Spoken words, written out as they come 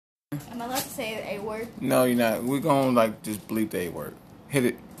Am I allowed to say the A word? No, you're not. We're gonna just bleep the A word. Hit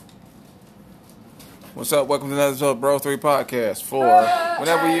it. What's up? Welcome to another episode of Bro 3 Podcast for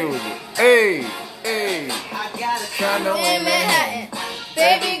whenever you. Hey, China In Manhattan,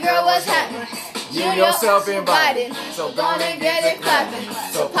 baby girl, what's happening? You yourself invited, so gonna get it clapping.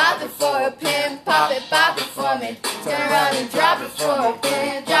 So pop it for a pin, pop it for me. Turn around and drop it for a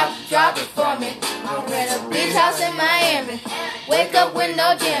pin, drop it for me. Rent a beach house in Miami, wake up with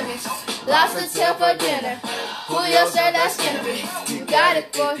no jammies. Lobster tail for dinner, Julio said that's gonna be. You got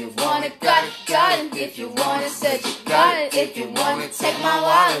it, boy, you want it, got it. If you want it, said you got it. If you want it, take my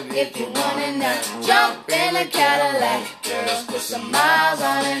wallet. If you want it now, jump in a Cadillac. Girls, put some miles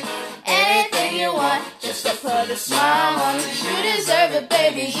on it. Anything you want, just to put a smile on it. You deserve it,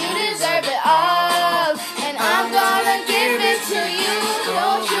 baby, you deserve it all. And I'm gonna give it to you.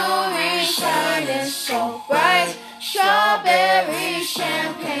 Your jewelry shining so bright. Strawberry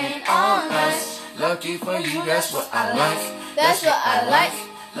champagne on us. Lucky for you, that's what I like. That's what I like.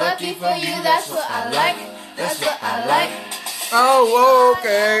 Lucky for you, that's what I like. That's what I like. Oh,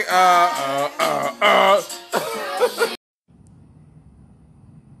 okay.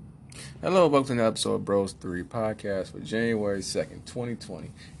 Hello, welcome to another episode of Bros 3 Podcast for January 2nd,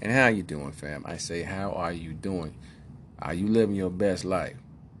 2020. And how you doing, fam? I say, how are you doing? Are you living your best life?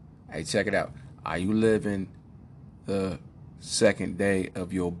 Hey, check it out. Are you living the second day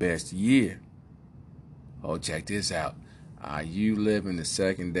of your best year? Oh, check this out. Are you living the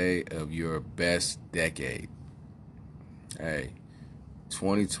second day of your best decade? Hey,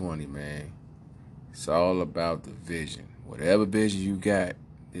 2020, man. It's all about the vision. Whatever vision you got,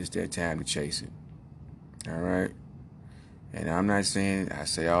 it's that time to chase it. All right? And I'm not saying, I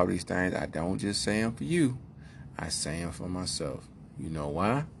say all these things, I don't just say them for you. I say them for myself. You know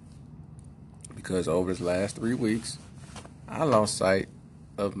why? Because over the last 3 weeks, I lost sight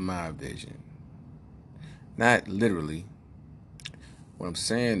of my vision. Not literally. What I'm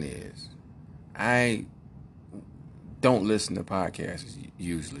saying is, I don't listen to podcasts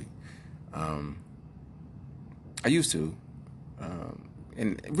usually. I used to.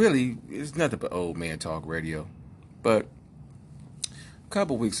 And really, it's nothing but old man talk radio. But a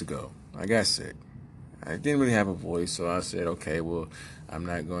couple weeks ago, I got sick. I didn't really have a voice, so I said, okay, well, I'm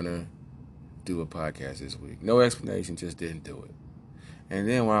not going to do a podcast this week. No explanation, just didn't do it. And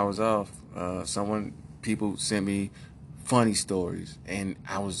then while I was off, people sent me funny stories, and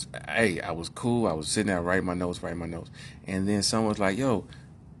I was cool. I was sitting there writing my notes. And then someone was like, yo,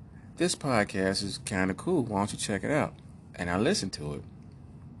 this podcast is kind of cool. Why don't you check it out? And I listened to it.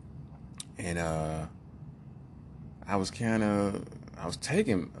 And I was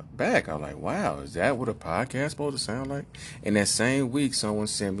taken back. I was like, wow, is that what a podcast is supposed to sound like? And that same week, someone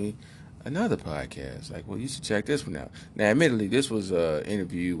sent me another podcast. Like, well, you should check this one out. Now, admittedly, this was an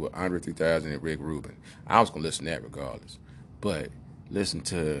interview with Andre 3000 and Rick Rubin. I was going to listen to that regardless. But listen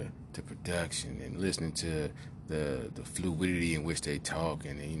to the production and listening to the fluidity in which they talk.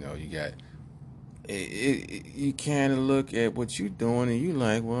 And, you got... you kind of look at what you're doing and you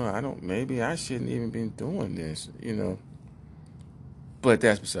like, well, maybe I shouldn't even been doing this, But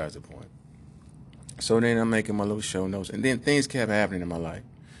that's besides the point. So then I'm making my little show notes, and then things kept happening in my life.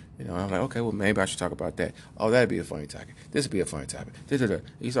 I was like, okay, well, maybe I should talk about that. Oh, that'd be a funny topic. This would be a funny topic.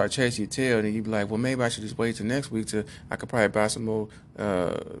 You start chasing your tail, and you be like, well, maybe I should just wait till next week I could probably buy some more,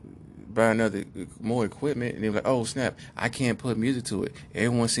 more equipment. And they're like, oh, snap, I can't put music to it.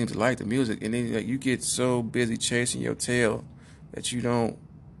 Everyone seems to like the music. And then you get so busy chasing your tail that you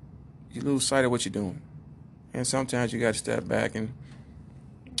lose sight of what you're doing. And sometimes you got to step back and,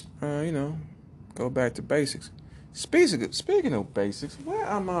 go back to basics. Speaking of basics, where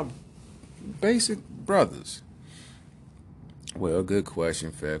are my basic brothers? Well, good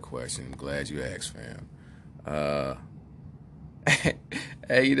question, fair question. I'm glad you asked, fam.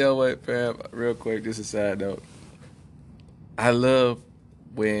 Hey, you know what, fam? Real quick, just a side note. I love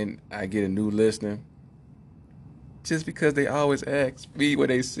when I get a new listener, just because they always ask me when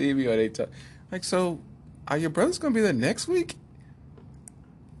they see me or they talk. Like, so, are your brothers going to be there next week?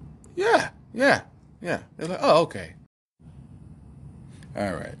 Yeah. They're like, oh, okay.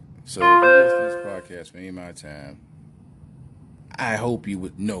 All right. So, if you listen to this podcast for any amount of time, I hope you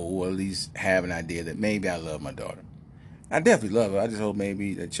would know, or at least have an idea that maybe I love my daughter. I definitely love her. I just hope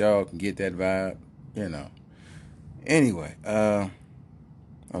maybe that y'all can get that vibe, Anyway,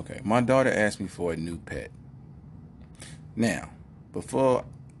 okay. My daughter asked me for a new pet. Now, before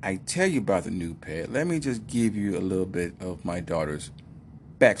I tell you about the new pet, let me just give you a little bit of my daughter's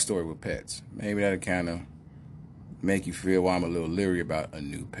backstory with pets. Maybe that'll kind of make you feel why I'm a little leery about a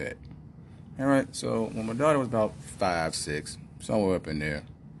new pet. All right, so when my daughter was about 5, 6, somewhere up in there,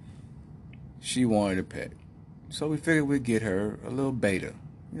 she wanted a pet. So we figured we'd get her a little betta,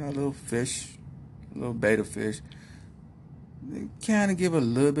 a little fish, a little betta fish. They kind of give her a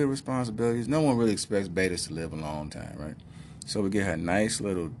little bit of responsibilities. No one really expects bettas to live a long time, right? So we get her a nice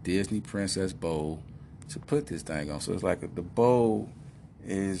little Disney princess bowl to put this thing on. So it's like the bowl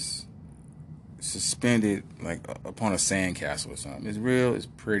is suspended like upon a sandcastle or something. It's real, it's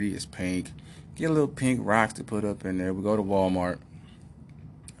pretty, it's pink. Get a little pink rocks to put up in there. We go to Walmart,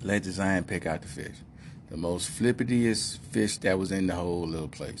 let Zion pick out the fish. The most flippidiest fish that was in the whole little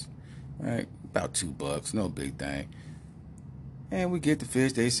place. Right? About $2, no big thing. And we get the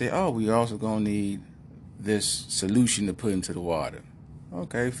fish. They say, oh, we also going to need this solution to put into the water.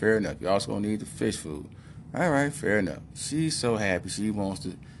 Okay, fair enough. You also going to need the fish food. All right, fair enough. She's so happy. She wants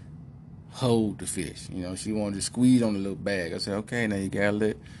to hold the fish. She wanted to squeeze on the little bag. I said, okay, now you got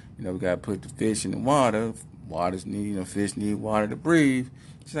to we got to put the fish in the water. Waters need, fish need water to breathe.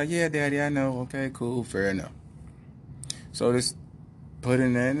 She's like, yeah, Daddy, I know. Okay, cool, fair enough. So this put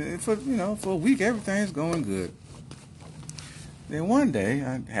in there, and for a week, everything's going good. Then one day,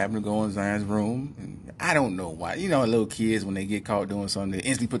 I happened to go in Zion's room, and I don't know why. Little kids, when they get caught doing something, they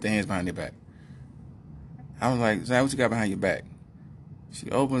instantly put their hands behind their back. I was like, Zion, what you got behind your back? She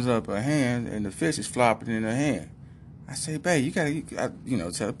opens up her hand, and the fish is flopping in her hand. I say, babe, you gotta,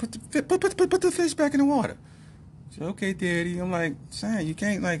 tell her, put the fish back in the water. She said, okay, Daddy. I'm like, Zion, you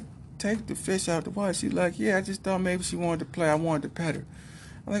can't, take the fish out the water. She's like, yeah, I just thought maybe she wanted to play. I wanted to pet her.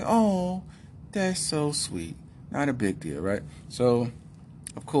 I'm like, oh, that's so sweet. Not a big deal, right? So,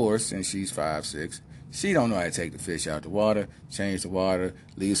 of course, since she's 5, 6, she don't know how to take the fish out the water, change the water,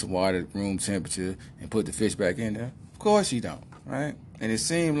 leave some water at room temperature, and put the fish back in there. Of course she don't, right? And it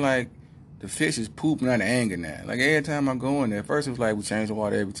seemed like the fish is pooping out of anger now. Like every time I go in there, first it was like we change the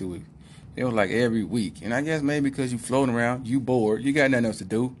water every 2 weeks. It was like every week. And I guess maybe because you floating around, you bored, you got nothing else to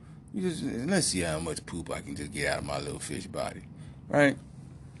do. You just, let's see how much poop I can just get out of my little fish body, right?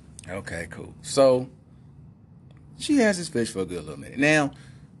 Okay, cool. So, she has this fish for a good little minute. Now,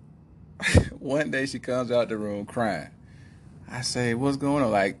 one day she comes out the room crying. I say, what's going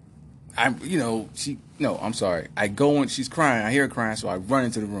on? I'm sorry. I go in, she's crying. I hear her crying, so I run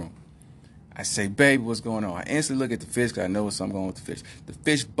into the room. I say, baby, what's going on? I instantly look at the fish because I know what's something going on with the fish. The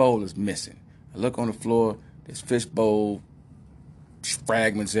fish bowl is missing. I look on the floor. There's fish bowl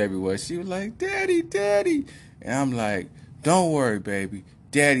fragments everywhere. She was like, Daddy, Daddy. And I'm like, don't worry, baby.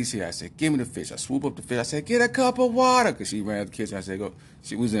 Daddy's here. I said, give me the fish. I swoop up the fish. I said, get a cup of water. Because she ran out the kitchen. I said, go.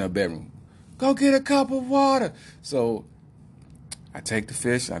 She was in her bedroom. Go get a cup of water. So I take the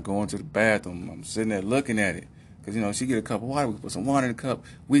fish. I go into the bathroom. I'm sitting there looking at it. Because, she get a cup of water. We put some water in the cup.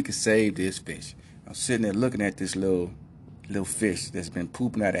 We could save this fish. I'm sitting there looking at this little fish that's been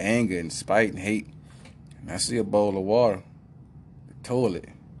pooping out of anger and spite and hate. And I see a bowl of water, the toilet.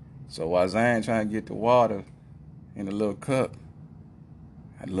 So while Zion trying to get the water in the little cup,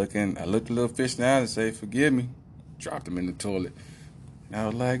 I looked the little fish down and say, forgive me. Dropped him in the toilet. And I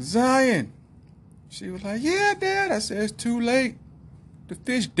was like, Zion. She was like, yeah, Dad. I said, it's too late. The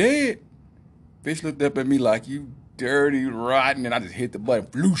fish dead. Fish looked up at me like, you dirty, rotten. And I just hit the button.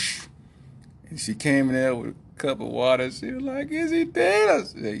 Floosh. And she came in there with a cup of water. She was like, is he dead? I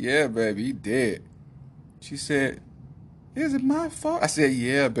said, yeah, baby, he dead. She said, is it my fault? I said,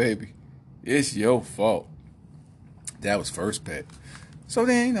 yeah, baby. It's your fault. That was first pet. So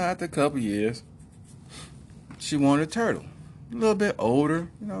then, after a couple years, she wanted a turtle. A little bit older,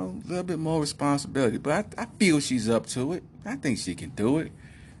 a little bit more responsibility. But I feel she's up to it. I think she can do it.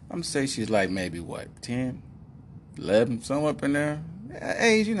 I'm going to say she's like maybe, 10, 11, somewhere up in there.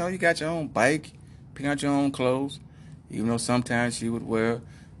 Age, you got your own bike, pick out your own clothes. Even though sometimes she would wear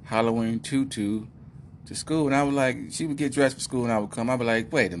Halloween tutu to school. And I was like, she would get dressed for school and I would come. I'd be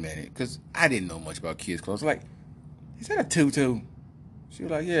like, wait a minute. Because I didn't know much about kids' clothes. Like, is that a tutu? She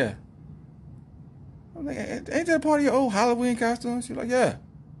was like, yeah. I'm like, ain't that a part of your old Halloween costume? She was like, yeah.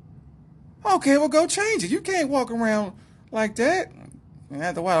 Okay, well, go change it. You can't walk around like that. And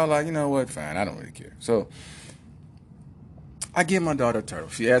after a while, I was like, you know what? Fine, I don't really care. So I give my daughter a turtle.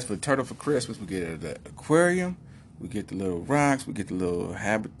 She asked for a turtle for Christmas. We get her the aquarium. We get the little rocks. We get the little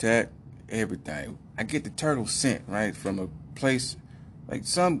habitat, everything. I get the turtle sent, right, from a place, like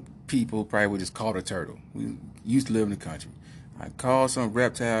some people probably would just call it a turtle. We used to live in the country. I called some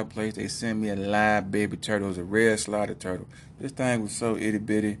reptile place. They sent me a live baby turtle. It was a red slotted turtle. This thing was so itty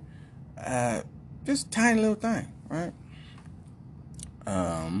bitty. Just tiny little thing, right?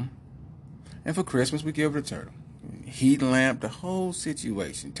 And for Christmas, we give her a turtle. Heat lamp, the whole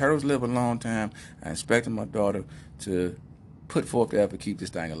situation. Turtles live a long time. I expected my daughter to put forth the effort to keep this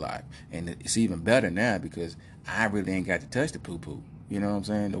thing alive. And it's even better now because I really ain't got to touch the poo-poo. You know what I'm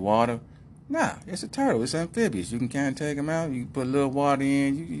saying? The water, Nah, it's a turtle. It's amphibious. You can kind of take them out. You put a little water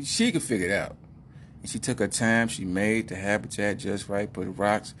in. She could figure it out. And she took her time. She made the habitat just right. Put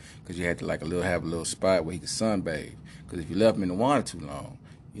rocks because you had to have a little spot where he could sunbathe. Because if you left him in the water too long,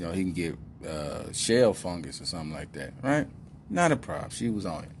 he can get shell fungus or something like that. Right? Not a problem. She was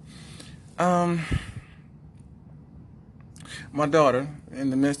on it. My daughter, in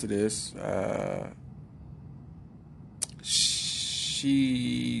the midst of this,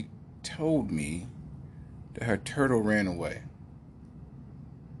 she told me that her turtle ran away.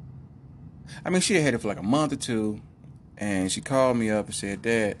 I mean, she had it for like a month or two, and she called me up and said,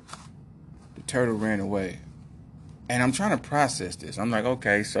 Dad, the turtle ran away. And I'm trying to process this. I'm like,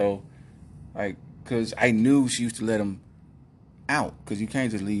 okay, so, because I knew she used to let them out, because you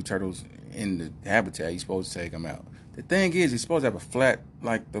can't just leave turtles in the habitat. You're supposed to take them out. The thing is, you're supposed to have a flat,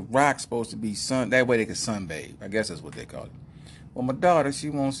 the rock's supposed to be that way they can sunbathe. I guess that's what they call it. Well, my daughter, she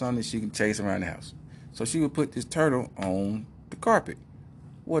wants something that she can chase around the house. So she would put this turtle on the carpet.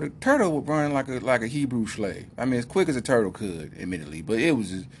 Well, the turtle would run like a Hebrew slave. I mean, as quick as a turtle could, admittedly. But it was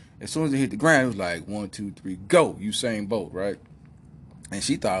just, as soon as it hit the ground, it was like 1, 2, 3, go, Usain Bolt, right? And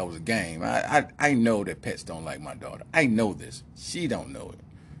she thought it was a game. I know that pets don't like my daughter. I know this. She don't know it.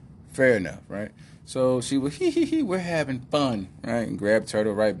 Fair enough, right? So she was, we're having fun, right? And grabbed the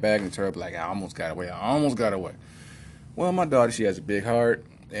turtle right back, and the turtle like, I almost got away. Well, my daughter, she has a big heart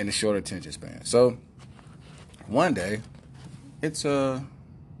and a short attention span. So one day, this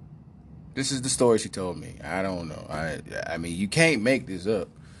is the story she told me. I don't know. I mean, you can't make this up.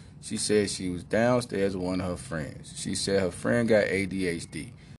 She said she was downstairs with one of her friends. She said her friend got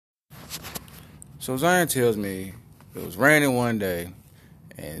ADHD. So Zion tells me it was raining one day,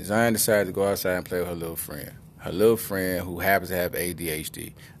 and Zion decided to go outside and play with her little friend. Her little friend who happens to have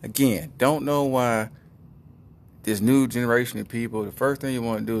ADHD. Again, don't know why this new generation of people, the first thing you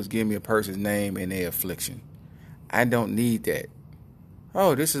want to do is give me a person's name and their affliction. I don't need that.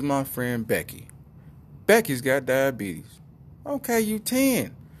 Oh, this is my friend Becky. Becky's got diabetes. Okay, you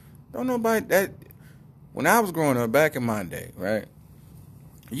 10. Don't know about that. When I was growing up back in my day, right,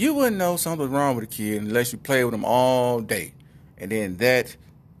 you wouldn't know something was wrong with a kid unless you played with them all day. And then that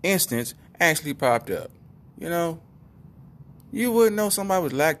instance actually popped up. You wouldn't know somebody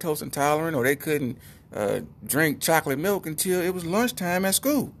was lactose intolerant or they couldn't drink chocolate milk until it was lunchtime at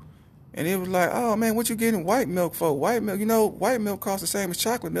school. And it was like, oh, man, what you getting white milk for? White milk, white milk costs the same as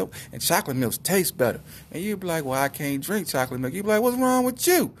chocolate milk, and chocolate milk tastes better. And you'd be like, well, I can't drink chocolate milk. You'd be like, what's wrong with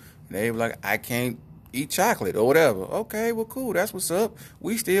you? And they'd be like, I can't eat chocolate or whatever. Okay, well, cool. That's what's up.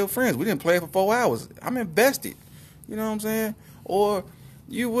 We still friends. We didn't play for 4 hours. I'm invested. You know what I'm saying? Or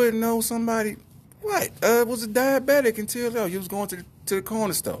you wouldn't know somebody, was a diabetic until you was going to the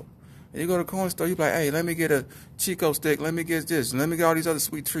corner store. And you go to the corner store, you be like, hey, let me get a Chico stick, let me get this, and let me get all these other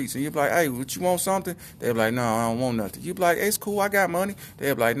sweet treats. And you be like, hey, what you want something? They be like, no, I don't want nothing. You be like, hey, it's cool, I got money.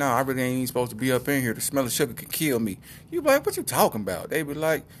 They be like, no, I really ain't even supposed to be up in here. The smell of sugar could kill me. You be like, what you talking about? They be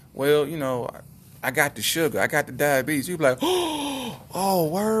like, well, I got the sugar, I got the diabetes. You be like, oh,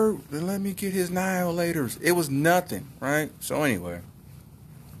 word, then let me get his annihilators. It was nothing, right? So anyway,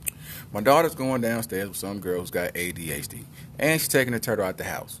 my daughter's going downstairs with some girl who's got ADHD, and she's taking the turtle out the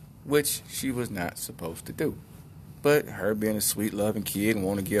house, which she was not supposed to do. But her being a sweet, loving kid and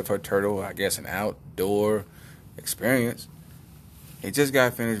wanting to give her turtle, I guess, an outdoor experience, it just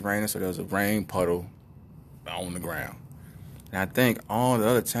got finished raining, so there was a rain puddle on the ground. And I think all the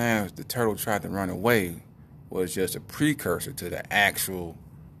other times the turtle tried to run away was just a precursor to the actual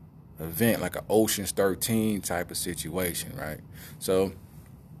event, like an Ocean's 13 type of situation, right? So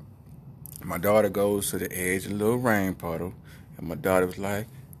my daughter goes to the edge of the little rain puddle, and my daughter was like,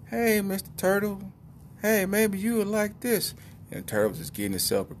 hey, Mr. Turtle, hey, maybe you would like this. And the turtle was just getting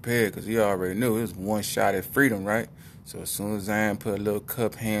himself prepared because he already knew it was one shot at freedom, right? So as soon as Zion put a little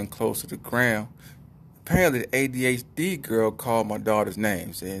cup hand close to the ground, apparently the ADHD girl called my daughter's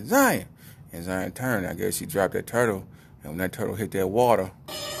name, said, Zion. And Zion turned. I guess she dropped that turtle, and when that turtle hit that water,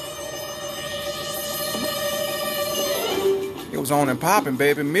 it was on and popping,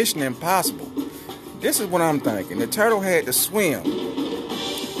 baby. Mission impossible. This is what I'm thinking. The turtle had to swim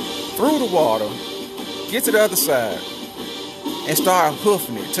through the water, get to the other side, and start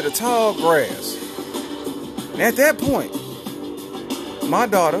hoofing it to the tall grass. And at that point, my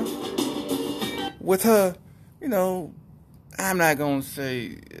daughter, with her, I'm not going to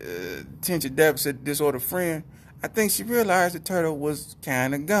say attention deficit disorder friend, I think she realized the turtle was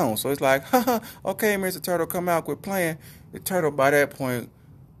kind of gone. So it's like, okay, Mr. Turtle, come out, quit playing. The turtle, by that point,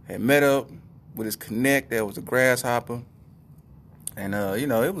 had met up with his connect. That was a grasshopper. And,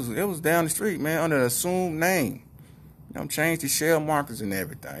 it was down the street, man, under an assumed name. changed the shell markers and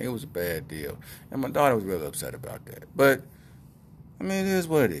everything. It was a bad deal. And my daughter was really upset about that. But, I mean, it is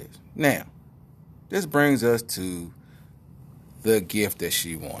what it is. Now, this brings us to the gift that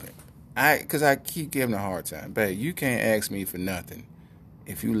she wanted. Because I keep giving her a hard time. Babe, you can't ask me for nothing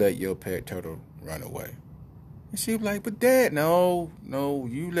if you let your pet turtle run away. And she was like, but Dad, no,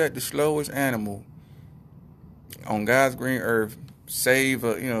 you let the slowest animal on God's green earth save,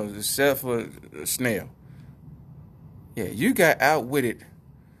 except for a snail. Yeah, you got outwitted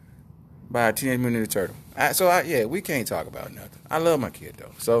by a Teenage Mutant Ninja Turtle. We can't talk about nothing. I love my kid,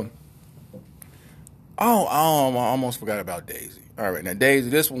 though. So, I almost forgot about Daisy. All right, now, Daisy,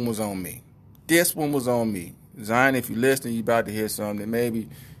 this one was on me. Zion, if you're listening, you about to hear something that maybe,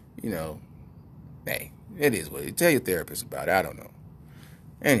 hey, it is what it is. Tell your therapist about it. I don't know.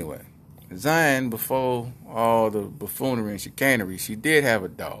 Anyway, Zion, before all the buffoonery and chicanery, she did have a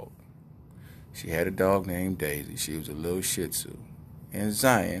dog. She had a dog named Daisy. She was a little Shih Tzu. And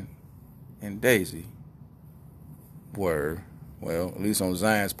Zion and Daisy were, well, at least on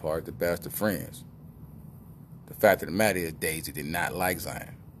Zion's part, the best of friends. The fact of the matter is Daisy did not like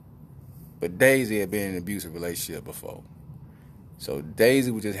Zion. But Daisy had been in an abusive relationship before. So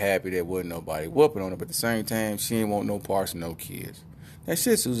Daisy was just happy there wasn't nobody whooping on her, but at the same time, she didn't want no parts of no kids. Now,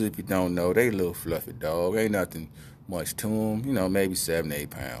 Shih Tzus, if you don't know, they a little fluffy dog. Ain't nothing much to them, maybe 7 to 8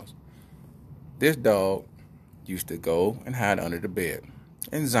 pounds. This dog used to go and hide under the bed.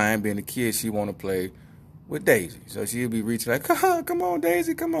 And Zion, being a kid, she want to play with Daisy. So she would be reaching like, come on,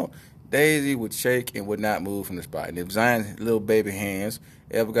 Daisy, come on. Daisy would shake and would not move from the spot. And if Zion's little baby hands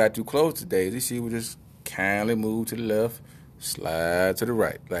ever got too close to Daisy, she would just kindly move to the left, slide to the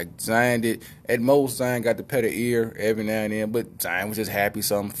right. Like Zion did. At most, Zion got to pet her ear every now and then, but Zion was just happy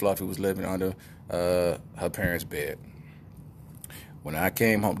something fluffy was living under her parents' bed. When I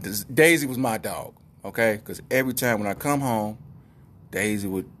came home, Daisy was my dog, okay? Because every time when I come home, Daisy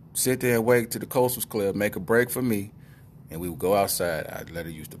would sit there and wait till the coast was clear, make a break for me, and we would go outside. I'd let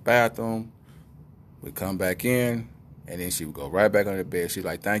her use the bathroom. We'd come back in, and then she would go right back under the bed. She'd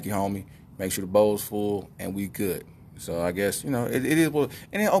like, thank you, homie. Make sure the bowl's full, and we good. So I guess, it is what.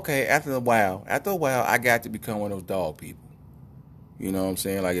 And then, okay, after a while, I got to become one of those dog people. You know what I'm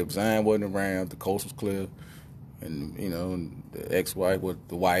saying? Like if Zion wasn't around, the coast was clear, and, the ex-wife,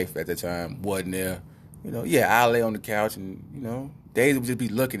 the wife at the time, wasn't there. I'll lay on the couch and, Daisy would just be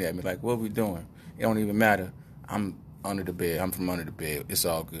looking at me like, what are we doing? It don't even matter. I'm under the bed. I'm from under the bed. It's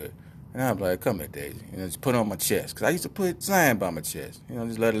all good. And I'm like, come here, Daisy. And just put her on my chest. Because I used to put Zion by my chest.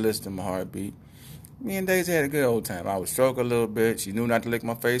 Just let her listen to my heartbeat. Me and Daisy had a good old time. I would stroke her a little bit. She knew not to lick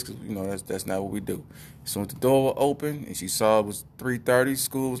my face because, that's not what we do. As soon as the door was open and she saw it was 3:30,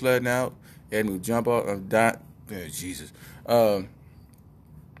 school was letting out, and we would jump off,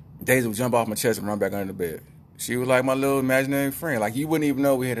 Daisy would jump off my chest and run back under the bed. She was like my little imaginary friend. Like, you wouldn't even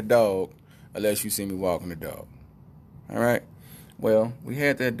know we had a dog unless you see me walking the dog. All right? Well, we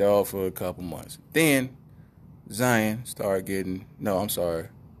had that dog for a couple months. Then Zion started getting, my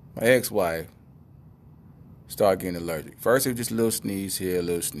ex-wife started getting allergic. First, it was just a little sneeze here, a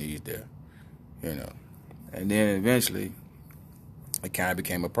little sneeze there, And then eventually, it kind of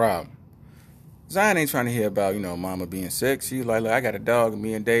became a problem. Zion ain't trying to hear about, mama being sick. She was like, look, I got a dog, and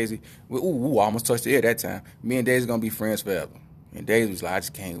me and Daisy, I almost touched the ear that time. Me and Daisy going to be friends forever. And Daisy was like, I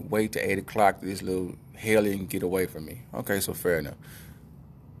just can't wait till 8 o'clock that this little hellion can get away from me. Okay, so fair enough.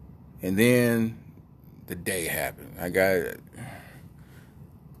 And then the day happened.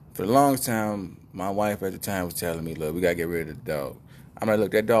 For the longest time, my wife at the time was telling me, look, we got to get rid of the dog. I'm like,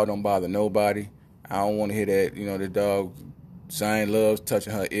 look, that dog don't bother nobody. I don't want to hear that, the dog, Zion loves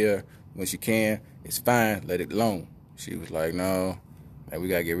touching her ear when she can. It's fine, let it alone. She was like, no, we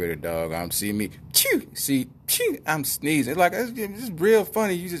got to get rid of the dog. I'm sneezing. It's like, it's real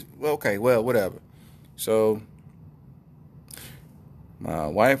funny. You just, okay, well, whatever. So my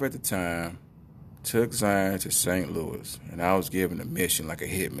wife at the time took Zion to St. Louis, and I was given a mission like a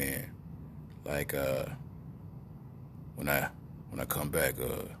hitman. Like, when I come back,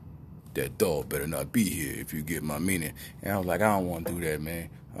 that dog better not be here, if you get my meaning. And I was like, I don't want to do that, man.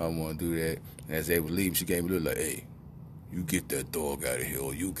 I don't want to do that. And as they were leaving, she gave me a little like, hey, you get that dog out of here,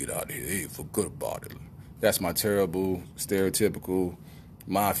 or you get out of here. Hey, forget about it. That's my terrible, stereotypical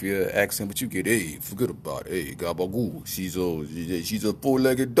mafia accent, but you get, hey, forget about it. Hey, gabagoo. She's a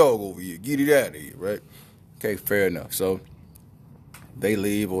four-legged dog over here. Get it out of here, right? Okay, fair enough. So they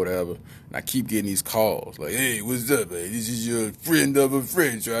leave or whatever, and I keep getting these calls like, hey, what's up, man? This is your friend of a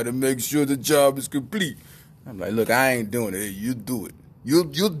friend trying to make sure the job is complete. I'm like, look, I ain't doing it. Hey, you do it. You'll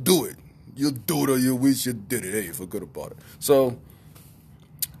do it. You'll do it or you wish you did it. Hey, forget about it. So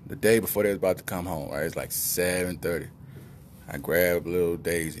the day before they was about to come home, right, it's like 7:30. I grabbed little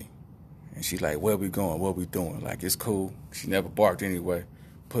Daisy. And she's like, where we going? What we doing? Like, it's cool. She never barked anyway.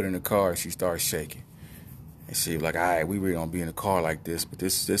 Put her in the car, she started shaking. And she was like, all right, we really don't be in the car like this, but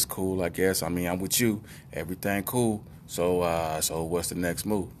this cool, I guess. I mean, I'm with you. Everything cool. So what's the next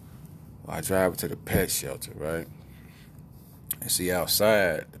move? Well, I drive her to the pet shelter, right? And see,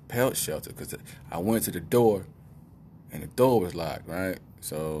 outside the pet shelter, because I went to the door, and the door was locked, right?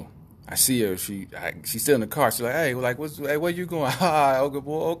 So I see her. She's still in the car. She's like, hey, where you going? Hi,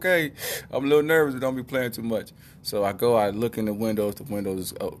 okay. I'm a little nervous, but don't be playing too much. So I look in the windows. The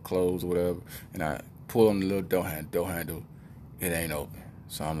windows is closed or whatever, and I pull on the little door handle. It ain't open.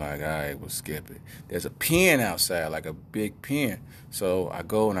 So I'm like, all right, we'll skip it. There's a pen outside, like a big pen. So I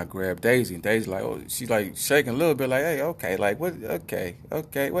go and I grab Daisy, and Daisy's like, oh, she's like shaking a little bit, like, hey, okay, like what? Okay,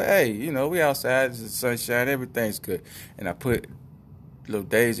 well, hey, we outside, it's the sunshine, everything's good. And I put little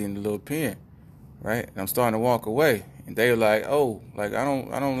Daisy in the little pen, right? And I'm starting to walk away, and they were like, oh, like I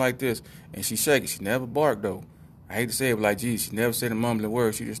don't like this. And she's shaking. She never barked though. I hate to say it, but like, geez, she never said a mumbling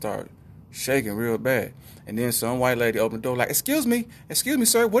word. She just started shaking real bad. And then some white lady opened the door like, excuse me,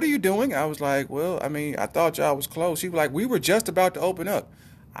 sir, what are you doing? I was like, well, I mean, I thought y'all was closed. She was like, we were just about to open up.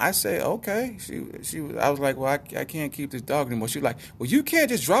 I said, okay. I was like, well, I can't keep this dog anymore. She was like, well, you can't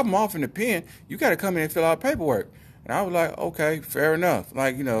just drop him off in the pen. You got to come in and fill out paperwork. And I was like, okay, fair enough.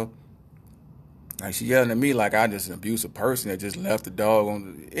 Like, like she yelling at me like I just an abusive person that just left the dog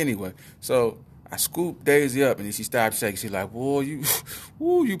on. Anyway, so I scooped Daisy up, and then she stopped shaking. She's like, "Boy,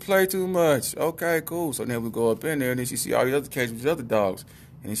 you play too much." Okay, cool. So then we go up in there, and then she see all the other cages with the other dogs,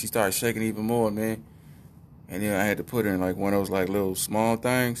 and then she started shaking even more, man. And then I had to put her in like one of those like little small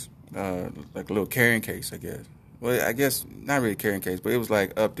things, like a little carrying case, I guess. Well, I guess not really carrying case, but it was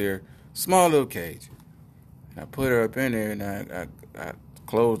like up there, small little cage. And I put her up in there, and I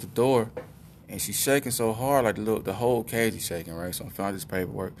closed the door. And she's shaking so hard, like the whole cage is shaking, right? So I found this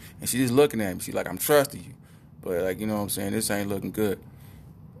paperwork, and she's just looking at me. She's like, I'm trusting you. But, like, you know what I'm saying? This ain't looking good.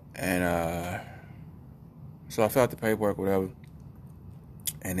 And so I filled out the paperwork, whatever.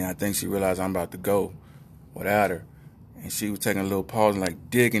 And then I think she realized I'm about to go without her. And she was taking a little pause and, like,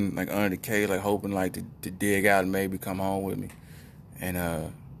 digging, like, under the cage, like, hoping, like, to dig out and maybe come home with me. And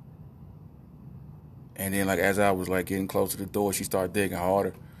then, like, as I was, like, getting close to the door, she started digging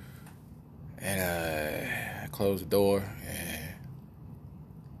harder. And I close the door, and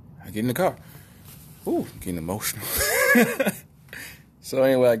I get in the car. Ooh, getting emotional. So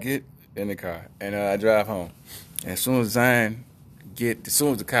anyway, I get in the car, and I drive home. And as soon as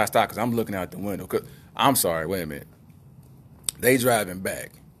the car stops, because I'm looking out the window. Cause I'm sorry, wait a minute. They driving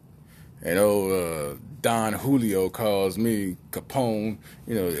back. And old Don Julio calls me Capone,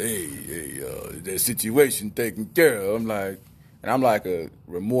 hey, that situation taken care of. I'm like a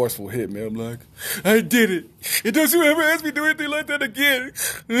remorseful hitman. I'm like, I did it. And don't you ever ask me to do anything like that again.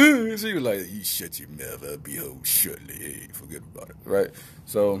 She was like, you shut your mouth. I'll be home shortly. Hey, forget about it, right?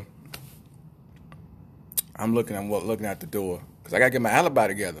 So I'm looking out the door. Because I got to get my alibi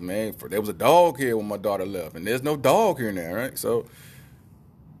together, man. There was a dog here when my daughter left. And there's no dog here now, right? So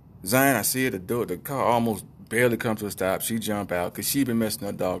Zion, I see her, the car almost barely comes to a stop. She jump out because she been messing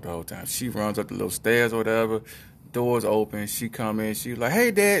her dog the whole time. She runs up the little stairs or whatever. Doors open. She come in. She was like,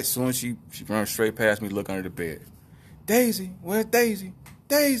 hey, Dad. Soon she runs straight past me, look under the bed. Daisy, where's Daisy?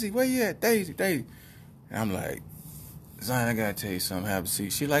 Daisy, where you at? Daisy. And I'm like, Zion, I got to tell you something. I haven't seen.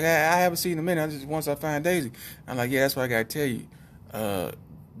 She like, I haven't seen in a minute. Once I find Daisy. I'm like, yeah, that's what I got to tell you.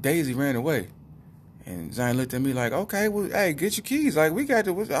 Daisy ran away. And Zion looked at me like, okay, well, hey, get your keys. Like, we got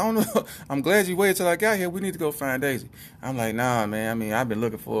to, I don't know. I'm glad you waited till I got here. We need to go find Daisy. I'm like, nah, man. I mean, I've been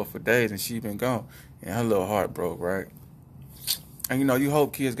looking for her for days, and she been gone. And her little heart broke, right? And, you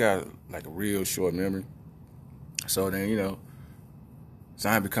hope kids got, like, a real short memory. So then,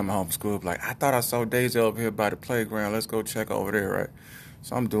 Zion be coming home from school, like, I thought I saw Daisy over here by the playground. Let's go check over there, right?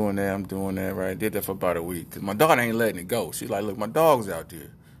 So I'm doing that, right? Did that for about a week. Because my daughter ain't letting it go. She's like, look, my dog's out there. You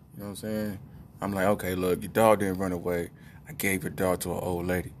know what I'm saying? I'm like, okay, look, your dog didn't run away. I gave your dog to an old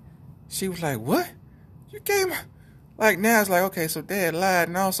lady. She was like, what? You gave him? Like, now it's like, okay, so Dad lied,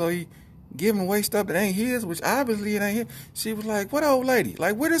 and also he giving away stuff that ain't his, which obviously it ain't his. She was like, what old lady?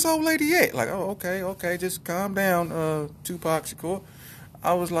 Like, where this old lady at? Like, oh, okay, just calm down, Tupac Shakur.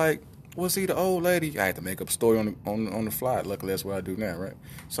 I was like, well, see, the old lady, I had to make up a story on the fly. Luckily, that's what I do now, right?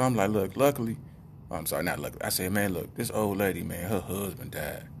 So I'm like, look, luckily, I'm sorry, not luckily. I said, man, look, this old lady, man, her husband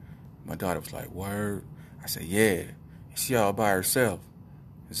died. My daughter was like, word? I said, yeah. And she all by herself.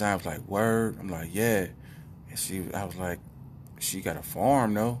 And Zion was like, word? I'm like, yeah. And I was like, she got a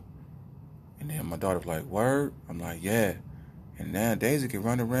farm, though. And then my daughter was like, word? I'm like, yeah. And now Daisy can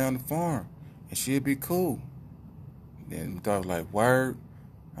run around the farm. And she'll be cool. Then my daughter was like, word?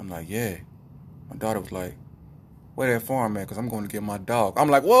 I'm like, yeah. My daughter was like, where that farm at? Because I'm going to get my dog. I'm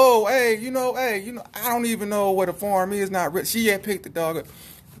like, whoa, hey, I don't even know where the farm is. She had picked the dog up.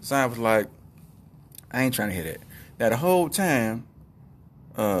 Zion was like, I ain't trying to hear that. Now, the whole time,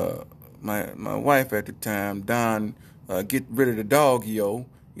 my wife at the time, Don, get rid of the dog, you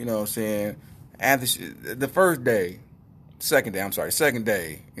know what I'm saying? After the first day, second day,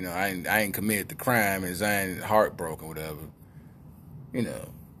 I ain't committed the crime and Zion heartbroken, whatever.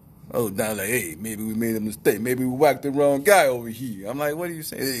 Oh, Don like, hey, maybe we made a mistake. Maybe we whacked the wrong guy over here. I'm like, what are you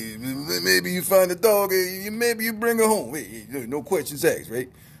saying? Hey, maybe you find the dog. Maybe you bring her home. Hey, no questions asked, right?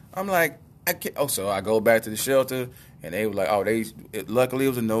 I'm like, I can't. Oh, so I go back to the shelter, and they were like, luckily it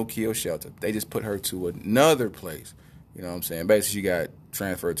was a no-kill shelter. They just put her to another place. You know what I'm saying? Basically, she got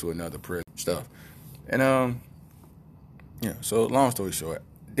transferred to another prison stuff. And, so long story short,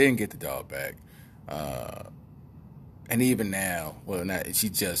 didn't get the dog back. And even now, she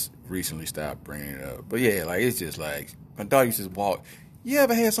just recently stopped bringing it up. But yeah, like, it's just like, my dog used to just walk. You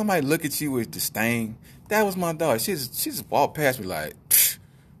ever had somebody look at you with disdain? That was my dog. She just walked past me like,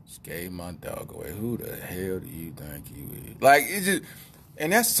 just gave my dog away. Who the hell do you think you is? Like, it's just,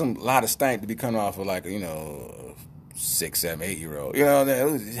 and that's a lot of stank to be coming off of like, 6, 7, 8-year-old. You know,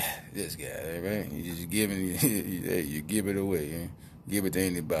 this guy, right? You just you give it away. Give it to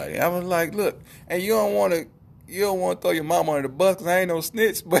anybody. I was like, look, and you don't want to throw your mom under the bus because I ain't no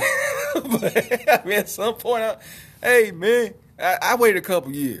snitch, but I mean, at some point, hey, man, I waited a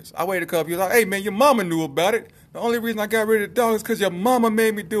couple years. Like, hey, man, your mama knew about it. The only reason I got rid of the dog is because your mama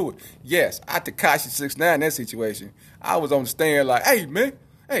made me do it. Yes, I Tekashi 6ix9ine in that situation. I was on the stand like, hey, man,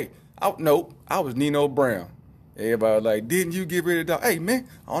 I was Nino Brown. Everybody was like, didn't you get rid of the dog? Hey, man,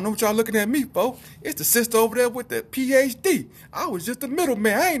 I don't know what y'all looking at me for. It's the sister over there with the PhD. I was just the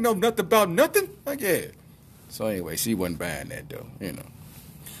middleman. I ain't know nothing about nothing. Like, yeah. So anyway, she wasn't buying that, though,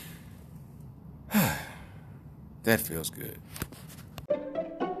 That feels good.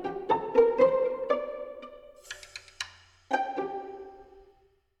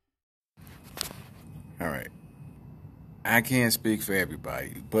 All right. I can't speak for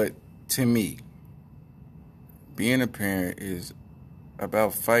everybody, but to me, being a parent is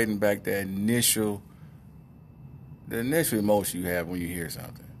about fighting back the initial emotion you have when you hear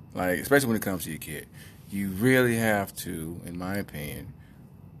something. Like, especially when it comes to your kid. You really have to, in my opinion,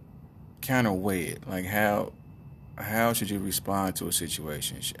 kind of weigh it. Like, how should you respond to a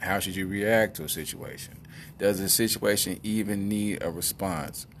situation? How should you react to a situation? Does the situation even need a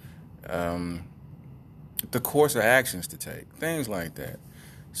response? The course of actions to take, things like that.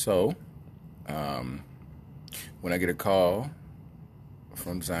 So, when I get a call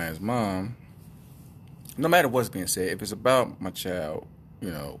from Zion's mom, no matter what's being said, if it's about my child,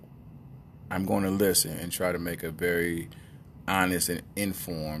 I'm going to listen and try to make a very honest and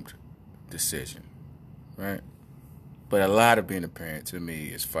informed decision, right? But a lot of being a parent, to me,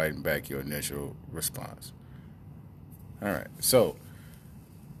 is fighting back your initial response. All right, so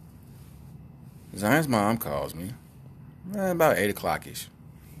Zion's mom calls me about 8 o'clock-ish,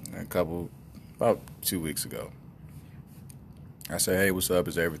 about 2 weeks ago. I said, hey, what's up?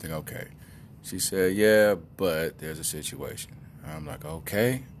 Is everything okay? She said, yeah, but there's a situation. I'm like,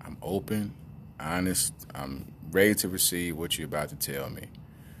 okay, I'm open, honest, I'm ready to receive what you're about to tell me.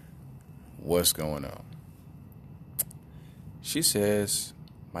 What's going on? She says,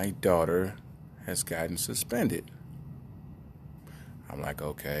 my daughter has gotten suspended. I'm like,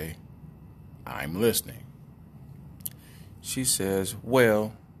 okay, I'm listening. She says,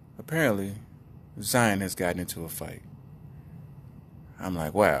 well, apparently Zion has gotten into a fight. I'm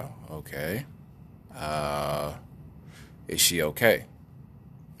like, wow, okay. Is she okay?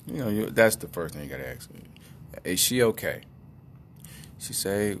 That's the first thing you gotta ask me. Is she okay? She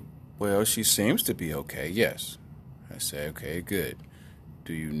say, well, she seems to be okay, yes. I say, okay, good.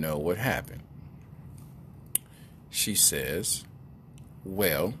 Do you know what happened? She says,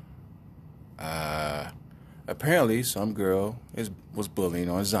 well, apparently some girl was bullying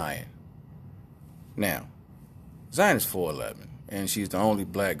on Zion. Now, Zion is 4'11", and she's the only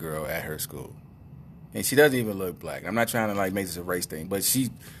black girl at her school. And she doesn't even look black. I'm not trying to make this a race thing, but she,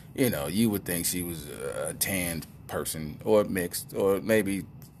 you would think she was a tanned person or mixed or maybe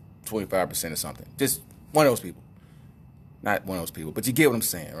 25% or something. Just one of those people. Not one of those people, but you get what I'm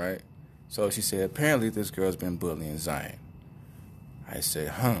saying, right? So she said, apparently this girl's been bullying Zion. I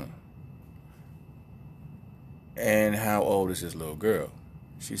said, And how old is this little girl?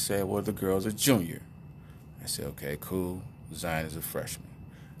 She said, well, the girl's a junior. I said, okay, cool. Zion is a freshman.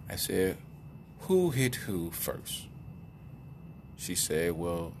 I said, who hit who first? She said,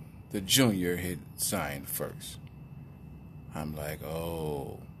 well, the junior hit Zion first. I'm like,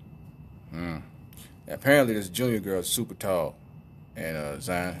 oh. Apparently, this junior girl is super tall. And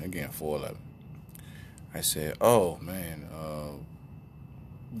Zion, again, 4'11". I said, oh, man,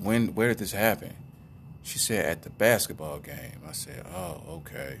 where did this happen? She said, at the basketball game. I said, oh,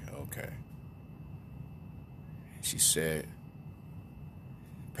 okay. She said,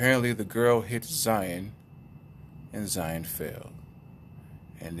 apparently the girl hit Zion, and Zion fell.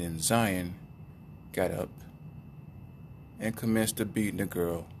 And then Zion got up and commenced to beating the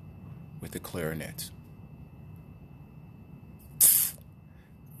girl with the clarinet.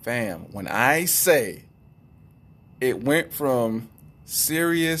 Fam, when I say it went from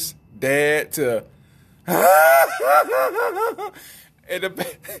serious dad to and the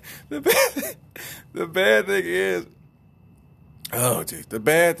bad thing is, oh geez, the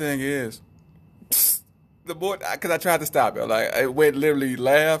bad thing is, the boy, because I tried to stop it, like I went literally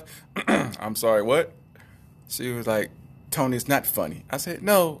laugh. I'm sorry, what? She was like, Tony, it's not funny. I said,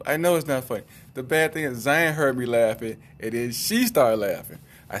 no, I know it's not funny. The bad thing is Zion heard me laughing, and then she started laughing.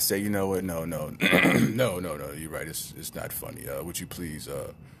 I said, you know what? No, no, you're right. It's not funny. Would you please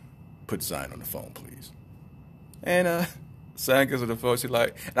put Zion on the phone, please? And Zion gets on the phone. She's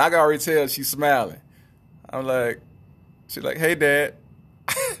like, and I can already tell she's smiling. I'm like, she's like, hey, Dad.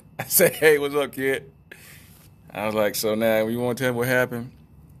 I said, hey, what's up, kid? I was like, so now you want to tell me what happened?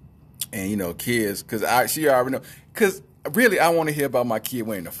 And, you know, kids, because she already know. Because really, I want to hear about my kid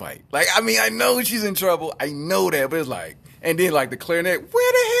winning the fight. Like, I mean, I know she's in trouble. I know that, but it's like, and then like the clarinet,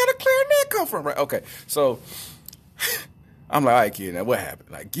 where the hell did clarinet come from? Right? Okay, so I'm like, all right, kid, now what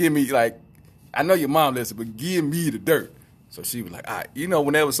happened? Like, give me, like, I know your mom listened, but give me the dirt. So she was like, all right, you know,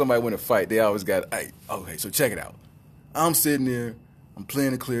 whenever somebody win a fight, they always got, all right, okay, so check it out. I'm sitting there, I'm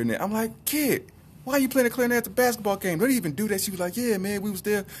playing the clarinet. I'm like, kid, why are you playing the clarinet at the basketball game? Don't even do that. She was like, yeah, man, we was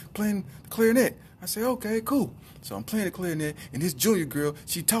there playing the clarinet. I said, okay, cool. So I'm playing the clarinet, and this junior girl,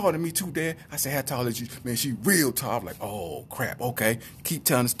 she taller than me too, Dad. I said, how tall is she? Man, she real tall. I'm like, oh, crap, okay. Keep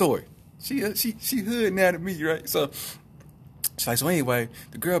telling the story. She hood now to me, right? So she's like, so anyway,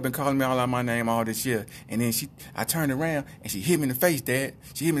 the girl been calling me all out my name all this year, and then I turned around, and she hit me in the face, Dad.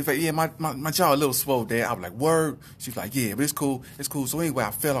 She hit me in the face. Yeah, my jaw a little swole, Dad. I was like, word? She was like, yeah, but it's cool. So anyway, I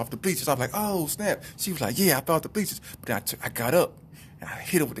fell off the bleachers. I was like, oh, snap. She was like, yeah, I fell off the bleachers. But then I got up. And I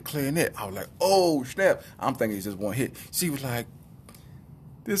hit her with the clarinet. I was like, oh, snap. I'm thinking it's just one hit. She was like,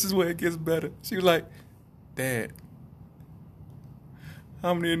 this is where it gets better. She was like, Dad,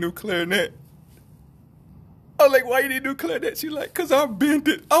 how many a new clarinet? I was like, why you need a new clarinet? She was like, because I bent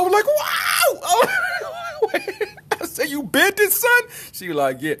it. I was like, wow. I said, you bent it, son? She was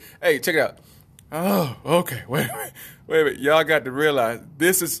like, yeah. Hey, check it out. Oh, okay. Wait a minute. Y'all got to realize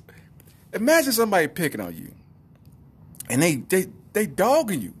this is, imagine somebody picking on you. And they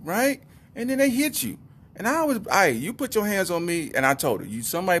dogging you, right? And then they hit you. And I was, you put your hands on me, and I told her,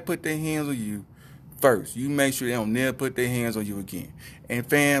 somebody put their hands on you first. You make sure they don't never put their hands on you again. And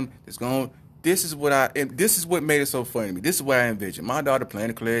fam, this is what made it so funny to me. This is what I envisioned. My daughter playing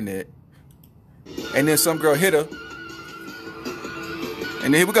the clarinet, and then some girl hit her,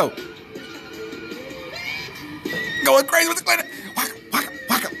 and then here we go. Going crazy with the clarinet.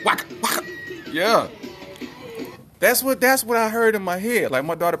 Waka. Yeah. That's what I heard in my head. Like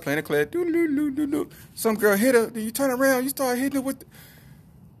my daughter playing the clarinet. Doo-doo-doo-doo-doo. Some girl hit her. Then you turn around. You start hitting her with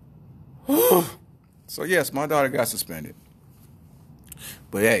So yes, my daughter got suspended.